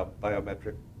about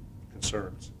biometric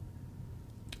concerns?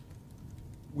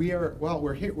 We're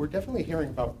definitely hearing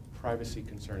about privacy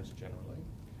concerns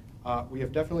generally. We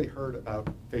have definitely heard about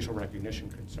facial recognition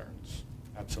concerns,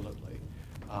 absolutely.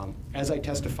 As I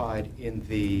testified in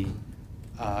the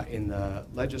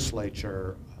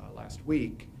legislature last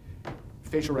week,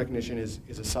 facial recognition is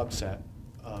a subset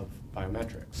of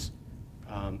biometrics.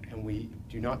 And we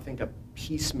do not think a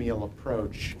piecemeal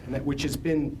approach, which has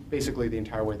been basically the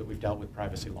entire way that we've dealt with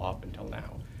privacy law up until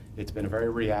now. It's been a very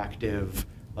reactive,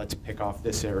 let's pick off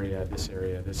this area, this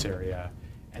area, this area,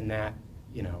 and that,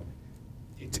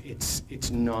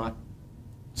 it's not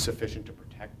sufficient to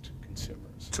protect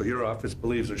consumers. So your office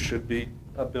believes there should be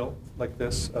a bill like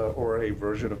this or a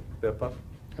version of BIPA?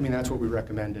 I mean, that's what we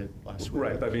recommended last week.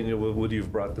 Right. I mean, would you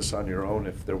have brought this on your own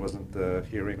if there wasn't a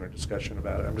hearing or discussion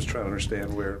about it? I'm just trying to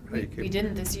understand how you came. We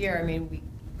didn't this year. I mean, we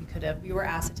could have. We were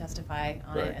asked to testify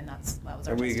on it, and that was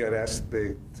our. And we got asked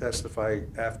to testify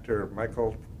after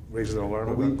Michael raised an alarm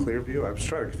about Clearview. I was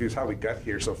trying to confuse how we got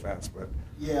here so fast, but.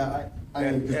 Yeah,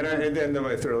 and then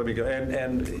my third. Let me go.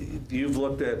 And you've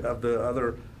looked at of the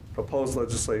other proposed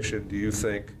legislation. Do you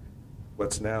think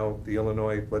what's now the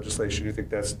Illinois legislation? Do you think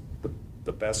that's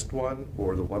the best one,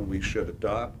 or the one we should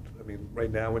adopt? I mean,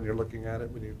 right now, when you're looking at it,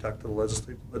 when you talk to the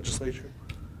legislature?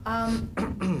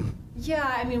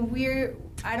 Yeah, I mean,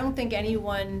 I don't think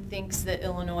anyone thinks that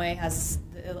Illinois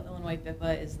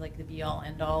BIPA is like the be-all,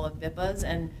 end-all of BIPAs,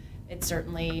 and it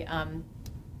certainly,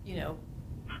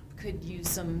 could use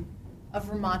some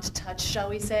Vermont touch, shall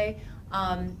we say.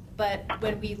 But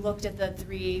when we looked at the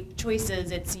three choices,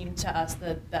 it seemed to us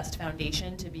the best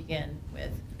foundation to begin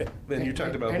with. Then you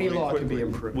talked about any law can be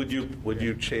improved. Would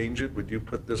you change it? Would you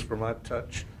put this Vermont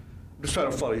touch? I'm just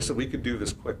trying to follow you. So we could do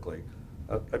this quickly.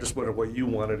 I just wonder what you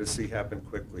wanted to see happen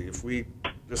quickly. If we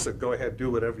just said, go ahead,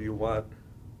 do whatever you want,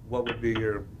 what would be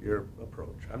your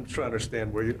approach? I'm just trying to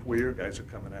understand where your guys are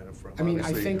coming at it from. I mean,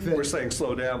 obviously, I think that we're saying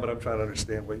slow down, but I'm trying to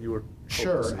understand what you were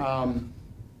Sure. hoping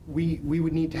We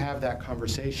would need to have that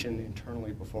conversation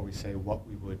internally before we say what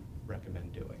we would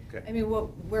recommend doing. Okay. I mean,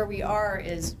 where we are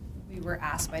is we were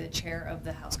asked by the chair of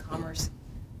the House Commerce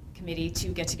Committee to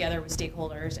get together with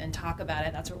stakeholders and talk about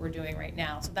it. That's what we're doing right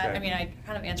now. So that, Okay. I mean, I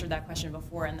kind of answered that question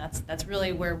before, and that's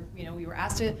really where, we were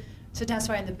asked to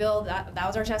testify in the bill. That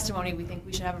was our testimony. We think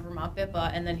we should have a Vermont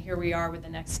BIPA, and then here we are with the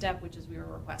next step, which is we were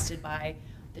requested by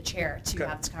the chair to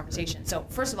have this conversation. So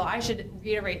first of all, I should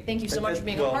reiterate, thank you so much for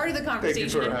being a part of the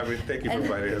conversation. Thank you for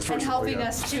inviting us. And helping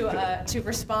us to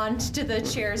respond to the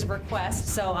chair's request.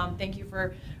 So thank you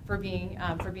for being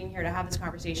here to have this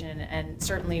conversation. And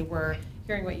certainly we're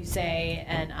hearing what you say,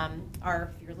 and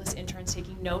our fearless interns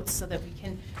taking notes so that we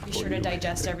can be sure to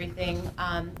digest everything.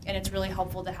 And it's really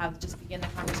helpful to just begin the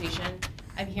conversation.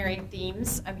 I'm hearing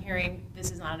themes. I'm hearing this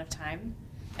is not enough time.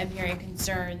 I'm hearing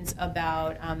concerns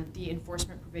about the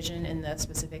enforcement provision in the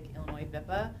specific Illinois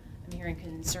BIPA. I'm hearing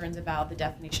concerns about the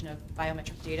definition of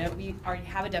biometric data. We already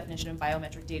have a definition of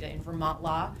biometric data in Vermont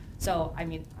law, so I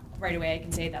mean, right away I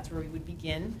can say that's where we would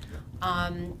begin.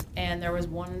 And there was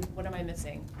one, what am I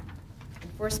missing?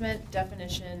 Enforcement,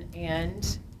 definition,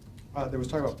 and? There was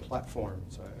talking about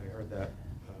platforms. I heard that.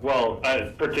 Well,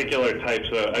 particular types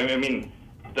of, I mean,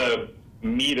 the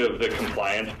meat of the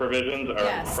compliance provisions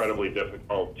are incredibly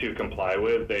difficult to comply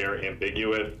with. They are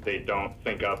ambiguous. They don't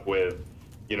sync up with,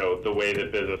 the way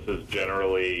that businesses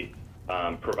generally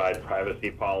provide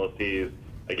privacy policies.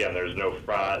 Again, there's no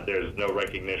fraud. There's no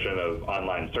recognition of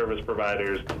online service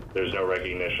providers. There's no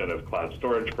recognition of cloud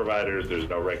storage providers. There's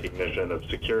no recognition of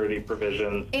security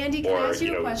provisions. Andy, can I ask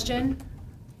you a question?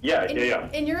 Yeah.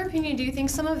 In your opinion, do you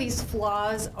think some of these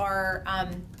flaws are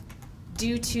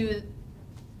due to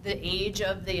the age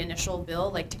of the initial bill,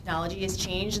 like technology has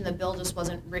changed and the bill just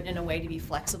wasn't written in a way to be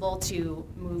flexible to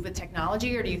move with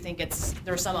technology, or do you think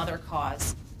there's some other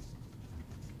cause?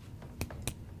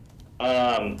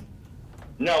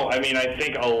 No, I mean, I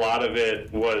think a lot of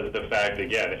it was the fact,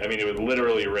 again, I mean, it was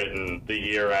literally written the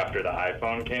year after the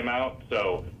iPhone came out,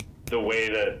 so the way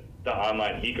that the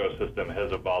online ecosystem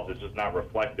has evolved is just not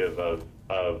reflective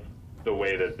of the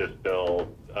way that this bill,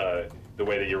 the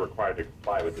way that you're required to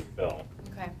comply with this bill.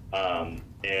 Okay.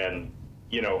 And,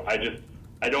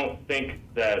 I don't think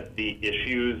that the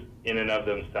issues in and of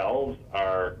themselves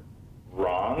are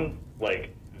wrong.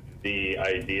 Like the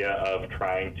idea of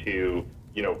trying to,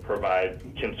 provide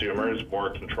consumers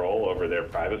more control over their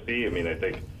privacy. I mean, I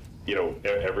think,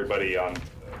 everybody on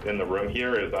in the room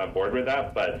here is on board with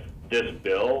that, but this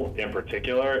bill in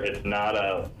particular, it's not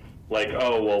a, like,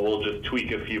 oh, well, we'll just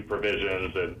tweak a few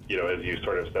provisions and, you know, as you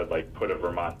sort of said, like, put a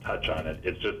Vermont touch on it.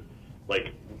 It's just,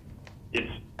 like,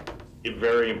 it's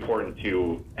very important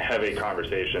to have a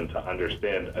conversation to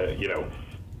understand, you know,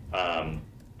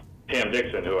 Pam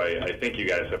Dixon, who I think you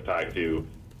guys have talked to,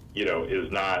 you know, is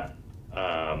not,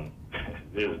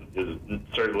 is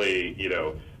certainly, you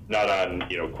know, not on,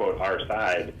 you know, quote, our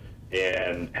side,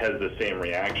 and has the same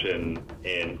reaction.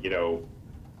 And, you know,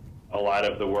 a lot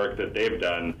of the work that they've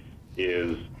done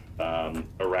is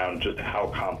around just how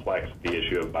complex the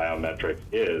issue of biometrics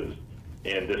is.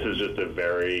 And this is just a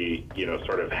very, you know,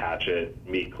 sort of hatchet,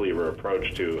 meat cleaver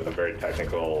approach to a very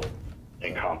technical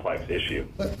and complex issue.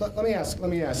 Let me ask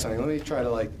something. Let me try to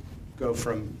like go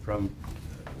from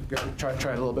try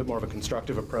a little bit more of a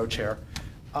constructive approach here.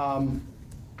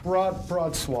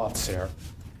 Broad swaths here.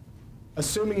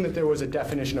 Assuming that there was a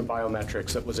definition of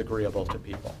biometrics that was agreeable to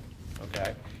people,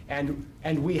 okay?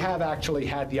 And we have actually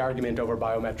had the argument over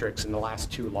biometrics in the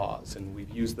last 2 laws, and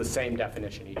we've used the same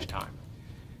definition each time.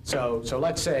 So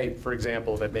let's say, for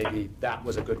example, that maybe that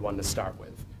was a good one to start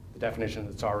with, the definition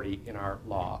that's already in our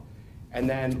law. And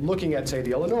then looking at, say,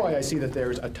 the Illinois, I see that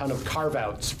there's a ton of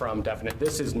carve-outs from definite.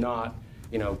 This is not,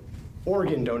 you know,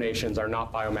 organ donations are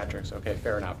not biometrics. Okay,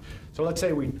 fair enough. So let's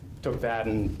say we took that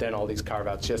and then all these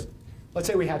carve-outs. Just let's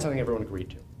say we had something everyone agreed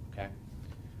to. Okay.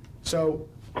 So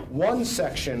one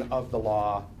section of the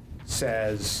law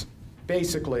says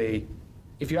basically,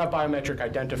 if you have biometric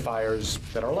identifiers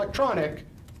that are electronic,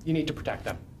 you need to protect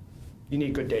them. You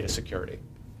need good data security,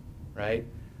 right?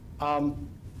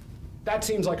 That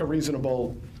seems like a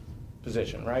reasonable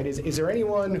position, right? Is there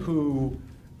anyone who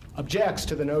objects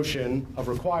to the notion of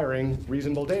requiring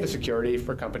reasonable data security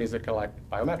for companies that collect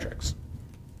biometrics?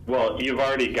 Well, you've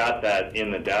already got that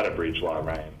in the data breach law,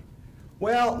 Ryan.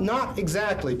 Well, not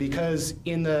exactly, because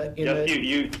in the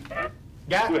you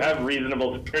have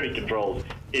reasonable security controls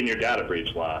in your data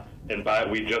breach law, and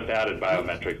we just added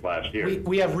biometrics last year.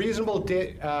 We have reasonable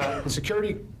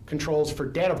security controls for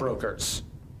data brokers.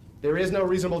 There is no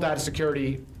reasonable data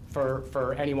security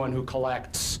for anyone who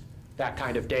collects that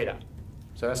kind of data.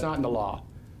 So that's not in the law.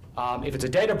 If it's a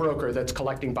data broker that's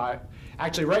collecting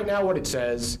actually right now what it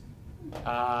says,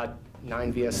 9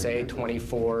 VSA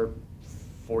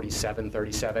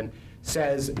 244737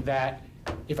 says that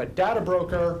if a data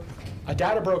broker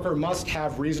must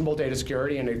have reasonable data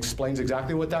security, and it explains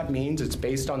exactly what that means. It's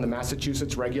based on the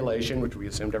Massachusetts regulation, which we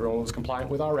assumed everyone was compliant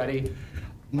with already,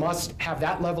 must have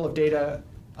that level of data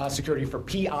security for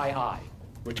PII,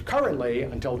 which currently,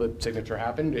 until the signature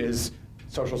happened, is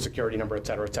social security number, et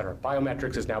cetera, et cetera.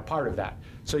 Biometrics is now part of that.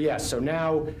 So yes, so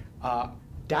now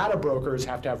data brokers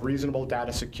have to have reasonable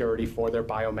data security for their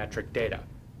biometric data.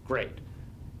 Great.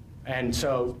 And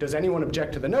so does anyone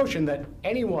object to the notion that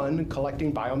anyone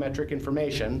collecting biometric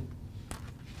information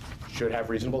should have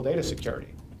reasonable data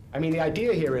security? I mean, the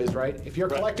idea here is, right, if you're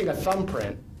collecting a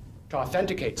thumbprint to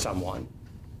authenticate someone,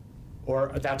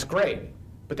 that's great.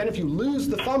 But then if you lose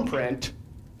the thumbprint,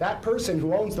 that person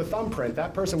who owns the thumbprint,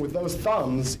 that person with those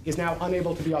thumbs, is now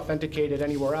unable to be authenticated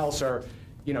anywhere else, or,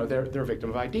 you know, they're a victim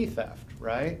of ID theft,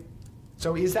 right?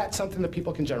 So is that something that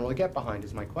people can generally get behind,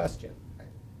 is my question.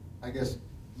 I guess,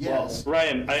 yes. Well,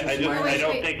 Ryan, I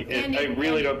don't think, I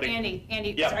really don't think.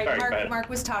 Andy, yeah, sorry, Mark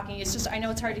was talking. It's just, I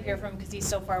know it's hard to hear from him because he's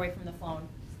so far away from the phone.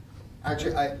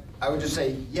 Actually, I would just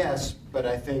say yes, but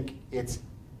I think it's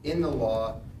in the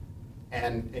law,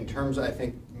 and in terms, I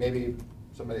think maybe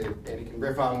Andy can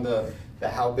riff on the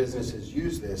how businesses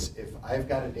use this. If I've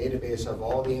got a database of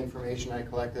all the information I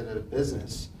collected at a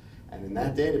business, and in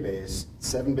that database,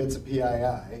 7 bits of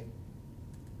PII,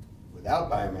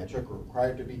 without biometric, are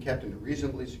required to be kept in a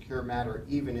reasonably secure manner,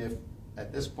 even if,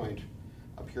 at this point,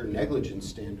 a pure negligence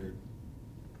standard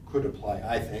could apply,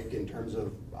 I think, in terms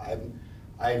of, I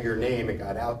have your name, it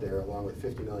got out there, along with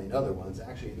 50 million other ones.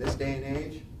 Actually, in this day and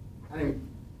age,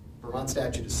 Vermont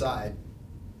statute aside,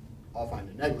 I'll find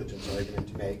a negligence argument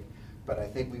to make, but I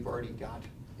think we've already got,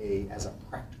 as a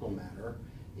practical matter,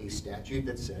 a statute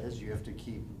that says you have to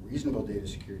keep reasonable data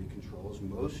security controls.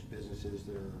 Most businesses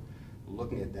that are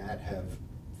looking at that have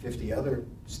 50 other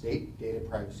state data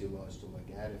privacy laws to look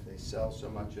at. If they sell so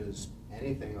much as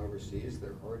anything overseas,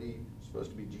 they're already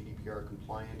supposed to be GDPR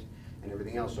compliant and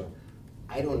everything else. So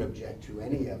I don't object to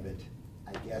any of it.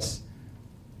 I guess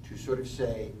to sort of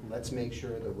say, let's make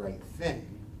sure the right thing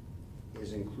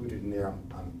is included in there. I'm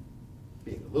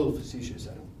being a little facetious.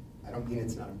 I don't mean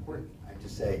it's not important. I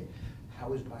just say,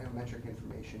 how is biometric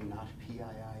information not PII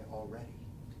already?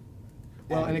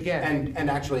 Well, and again, and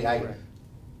actually, I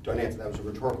don't answer. That was a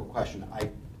rhetorical question.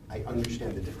 I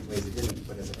understand the different ways it isn't,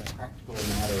 but as a practical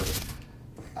matter,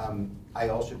 I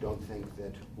also don't think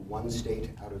that one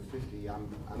state out of 50,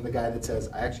 I'm the guy that says,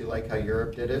 I actually like how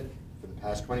Europe did it for the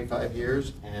past 25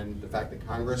 years, and the fact that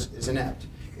Congress is inept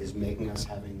is making us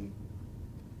having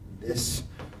this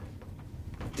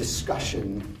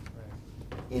discussion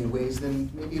in ways than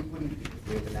maybe it wouldn't be if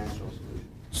we had the national solution.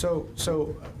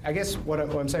 So I guess what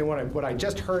I'm saying, what I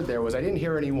just heard there was I didn't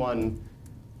hear anyone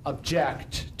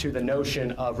object to the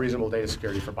notion of reasonable data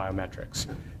security for biometrics.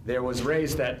 There was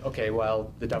raised that, okay,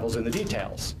 well, the devil's in the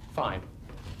details. Fine,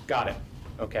 got it,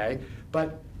 okay?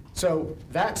 But, so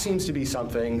that seems to be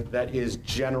something that is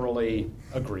generally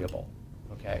agreeable,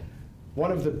 okay?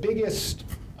 One of the biggest,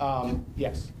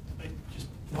 yes? I just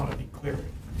want to be clear.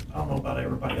 I don't know about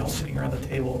everybody else sitting around the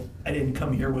table. I didn't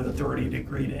come here with authority to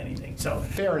agree to anything. So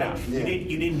fair enough. You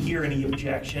didn't hear any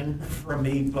objection from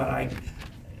me, but I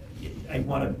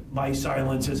wanted, my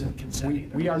silence isn't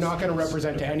consent. We are not going to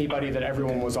represent to anybody that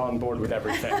everyone was on board with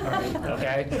everything,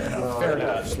 okay? Fair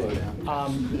enough.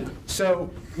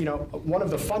 So, you know, one of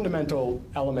the fundamental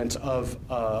elements of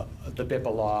the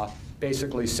BIPA law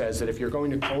basically says that if you're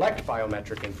going to collect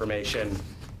biometric information,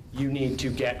 you need to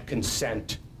get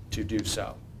consent to do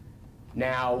so.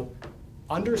 Now,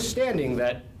 understanding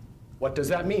that, what does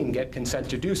that mean, get consent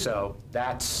to do so?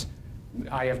 That's,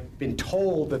 I have been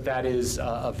told that that is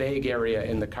a vague area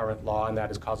in the current law, and that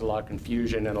has caused a lot of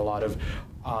confusion and a lot of,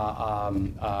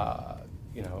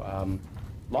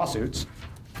 lawsuits.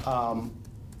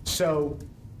 So,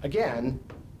 again,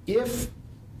 if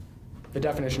the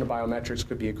definition of biometrics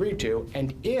could be agreed to,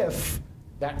 and if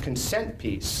that consent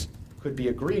piece could be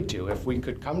agreed to, if we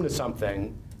could come to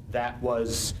something that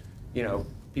was,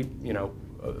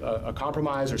 a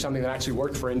compromise or something that actually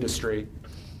worked for industry,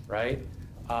 right?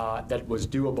 That was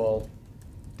doable.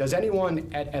 Does anyone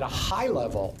at a high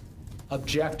level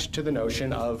object to the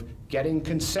notion of getting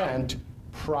consent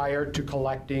prior to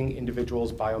collecting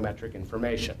individuals' biometric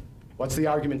information? What's the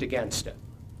argument against it?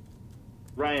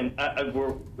 Ryan,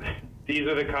 these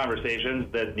are the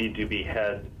conversations that need to be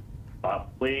had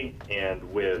thoughtfully and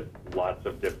with lots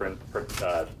of different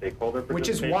stakeholder participation. Which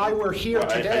is why we're here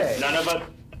today.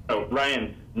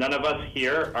 Ryan, none of us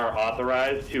here are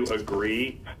authorized to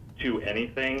agree to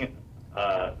anything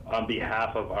on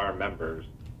behalf of our members.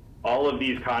 All of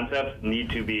these concepts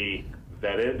need to be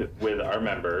vetted with our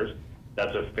members.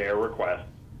 That's a fair request.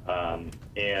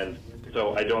 And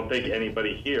so I don't think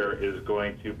anybody here is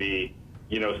going to be,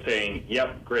 saying,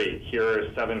 yep, great, here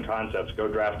are 7 concepts, go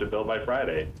draft a bill by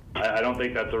Friday. I don't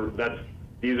think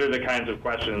these are the kinds of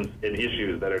questions and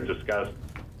issues that are discussed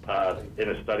in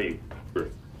a study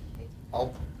group.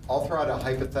 I'll throw out a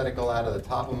hypothetical out of the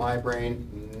top of my brain,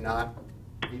 not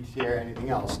to hear anything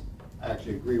else. I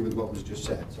actually agree with what was just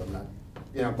said, so I'm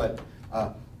not, but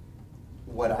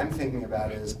what I'm thinking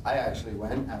about is I actually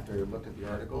went, after I looked at the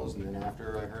articles, and then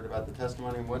after I heard about the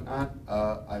testimony and whatnot,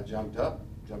 I jumped on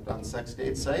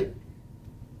SecState's site,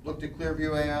 looked at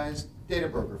Clearview AI's data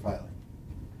broker filing.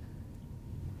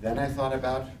 Then I thought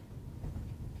about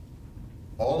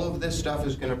all of this stuff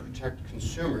is going to protect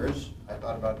consumers. I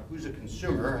thought about who's a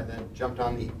consumer, and then jumped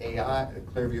on the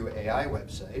Clearview AI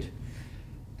website,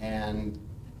 and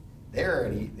they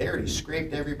already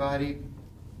scraped everybody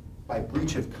by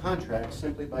breach of contract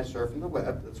simply by surfing the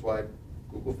web. That's why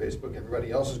Google, Facebook,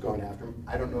 everybody else is going after them.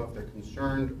 I don't know if they're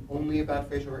concerned only about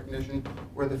facial recognition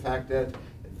or the fact that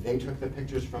they took the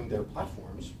pictures from their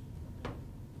platforms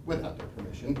without their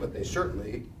permission, but they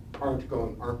certainly aren't.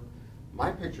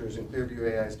 My picture is in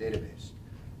Clearview AI's database.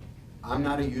 I'm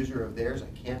not a user of theirs, I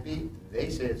can't be. They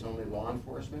say it's only law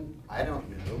enforcement. I don't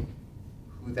know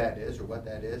who that is or what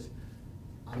that is.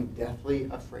 I'm deathly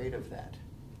afraid of that.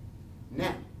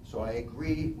 Now, so I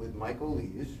agree with Michael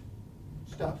Lee's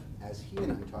stuff, as he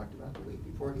and I talked about the week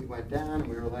before he went down, and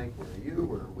we were like, where are you,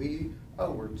 where are we?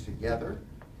 Oh, we're together,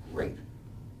 great.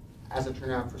 As it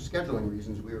turned out, for scheduling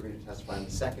reasons, we were going to testify on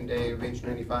the second day of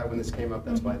H.595 when this came up.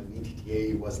 That's why the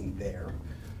VTTA wasn't there.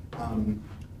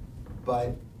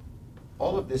 But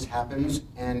all of this happens,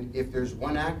 and if there's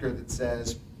one actor that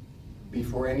says,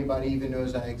 before anybody even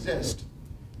knows I exist,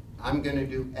 I'm going to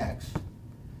do X,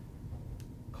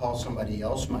 call somebody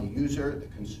else, my user, the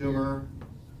consumer,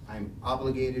 I'm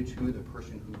obligated to the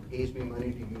person who pays me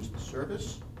money to use the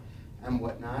service and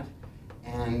whatnot,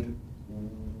 and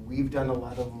we've done a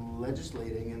lot of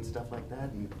legislating and stuff like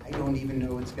that, and I don't even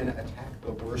know it's going to attack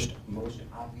the worst, most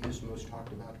obvious, most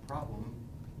talked about problem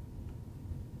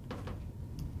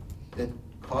that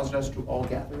caused us to all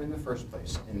gather in the first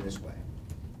place in this way.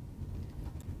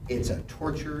 It's a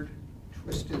tortured,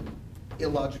 twisted,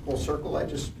 illogical circle I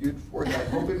just spewed forth. I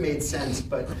hope it made sense,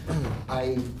 but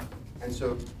and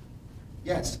so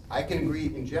yes, I can agree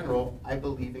in general, I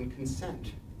believe in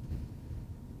consent.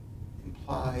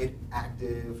 Implied,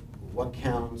 active, what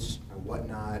counts and what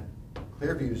not.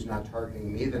 Clearview is not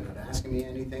targeting me, they're not asking me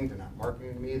anything, they're not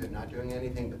marketing to me, they're not doing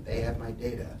anything, but they have my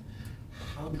data.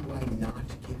 How do I not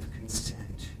give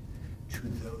consent to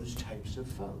those types of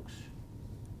folks?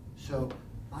 So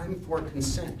I'm for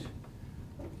consent,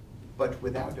 but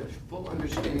without a full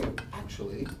understanding of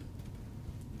actually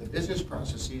the business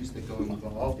processes that go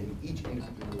involved in each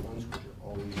individual ones, which are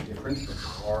always different, but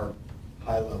there are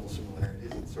high-level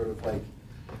similarities. It's sort of like,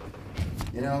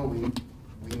 you know, we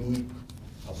need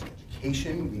public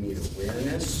education, we need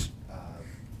awareness.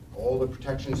 All the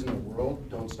protections in the world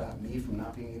don't stop me from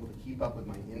not being able to keep up with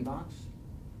my inbox.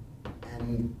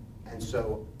 And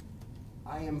so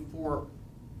I am for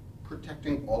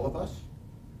protecting all of us.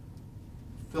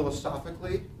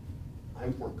 Philosophically,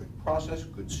 I'm for good process,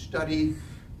 good study,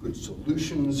 good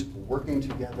solutions, working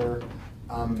together.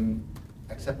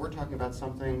 Except we're talking about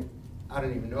something I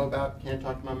don't even know about, can't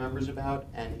talk to my members about,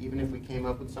 and even if we came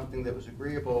up with something that was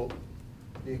agreeable,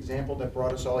 the example that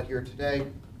brought us all here today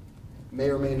may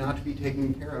or may not be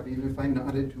taken care of, even if I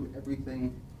nodded to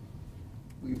everything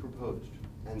we proposed.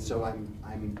 And so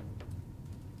I'm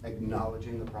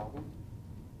acknowledging the problem,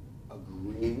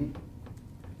 agreeing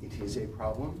it is a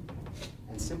problem,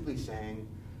 and simply saying,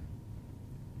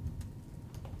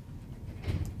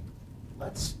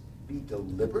 let's be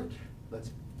deliberate,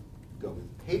 let's go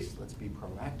with pace, let's be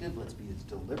proactive, let's be as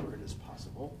deliberate as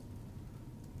possible.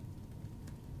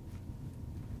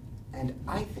 And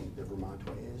I think the Vermont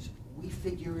way is we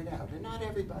figure it out. And not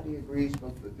everybody agrees,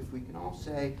 but if we can all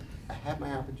say, I had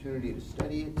my opportunity to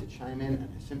study it, to chime in, and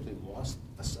I simply lost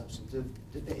a substantive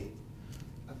debate,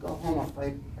 I'll go home, I'll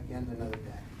fight again another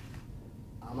day.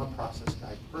 I'm a process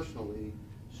guy personally,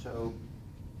 so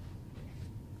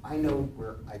I know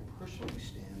where I personally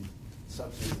stand,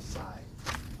 substance aside.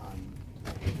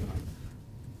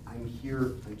 I'm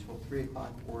here until 3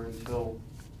 o'clock or until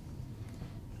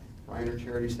Ryan or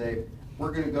Charity say,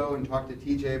 we're going to go and talk to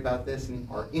TJ about this, and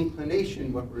our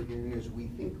inclination, what we're hearing is we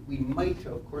think we might,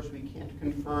 of course we can't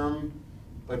confirm,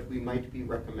 but we might be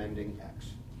recommending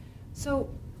X. So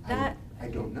that I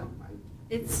don't know.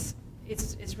 It's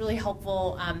really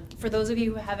helpful. For those of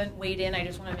you who haven't weighed in, I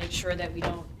just want to make sure that we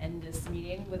don't end this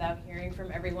meeting without hearing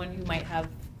from everyone who might have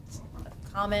a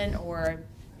comment or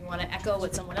you want to echo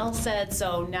what someone else said.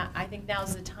 So now, I think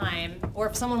now's the time. Or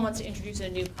if someone wants to introduce a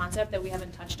new concept that we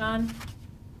haven't touched on.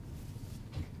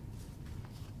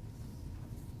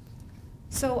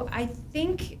 So I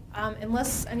think,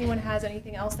 unless anyone has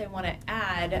anything else they want to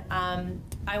add,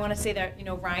 I want to say that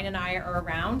Ryan and I are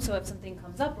around. So if something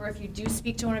comes up, or if you do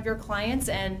speak to one of your clients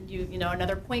and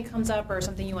another point comes up or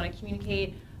something you want to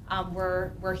communicate,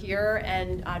 we're here,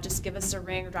 and just give us a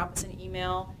ring or drop us an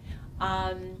email.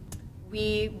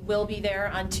 We will be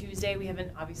there on Tuesday. We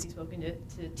haven't obviously spoken to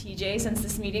TJ since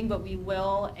this meeting, but we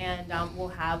will, and we'll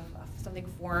have something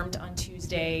formed on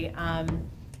Tuesday.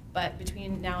 But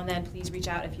between now and then, please reach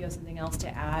out if you have something else to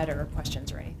add or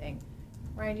questions or anything.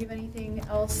 Ryan, do you have anything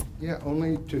else? Yeah,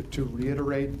 only to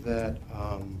reiterate that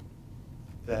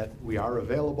that we are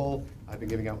available. I've been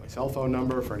giving out my cell phone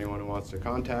number for anyone who wants to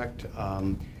contact.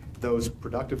 Those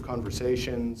productive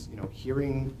conversations,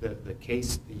 hearing the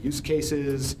use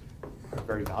cases are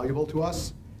very valuable to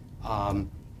us.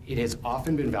 It has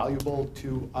often been valuable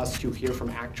to us to hear from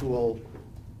actual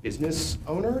business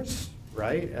owners,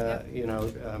 right?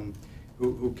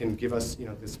 Who can give us,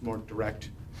 this more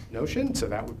direct notion. So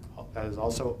that is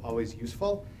also always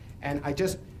useful. And I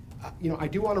just, I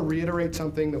do want to reiterate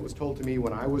something that was told to me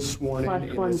when I was sworn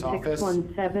in this office.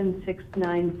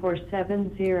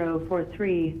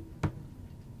 +16176947043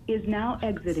 is now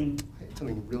exiting.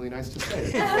 Something really nice to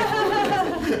say.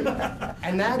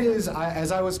 And that is,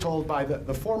 as I was told by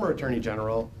the former Attorney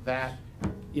General, that,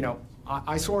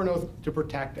 I swore an oath to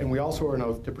protect, and we all swore an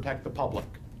oath to protect the public.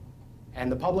 And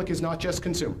the public is not just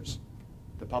consumers.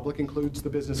 The public includes the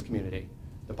business community.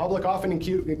 The public often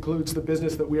includes the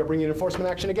business that we are bringing enforcement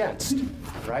action against,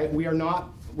 right? We are not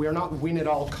win at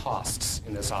all costs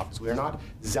in this office. We are not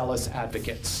zealous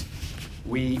advocates.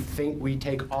 We think we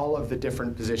take all of the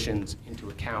different positions into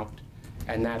account,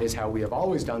 and that is how we have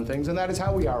always done things, and that is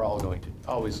how we are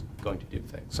always going to do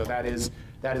things. So that is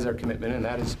our commitment, and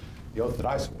that is the oath that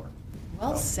I swore.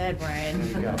 Well said,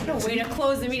 Ryan. There you go. Way to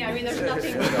close the meeting. I mean, there's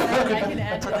nothing more that I can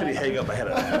add to How could he that. hang up ahead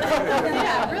of that?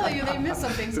 Yeah, really, they missed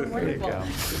something so There you wonderful. go.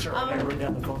 It's all right, I wrote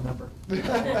down the phone number.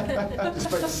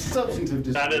 Despite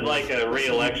substantive Sounded like a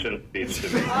re-election speech to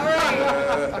me. All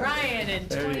right, Ryan in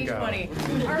There you go.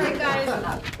 2020. All right,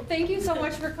 guys, thank you so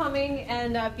much for coming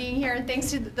and being here, and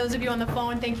thanks to those of you on the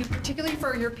phone. Thank you particularly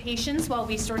for your patience while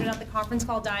we sorted out the conference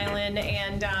call dial-in,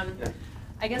 and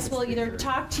I guess we'll either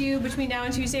talk to you between now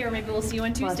and Tuesday, or maybe we'll see you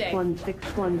on Tuesday.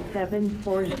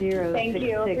 +161740660. Thank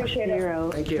you. Appreciate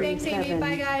it. Thank you. Thanks, Amy.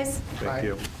 Bye, guys. Thank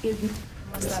you. Is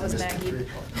Unless that was Maggie. Might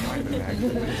have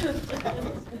been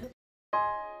Maggie.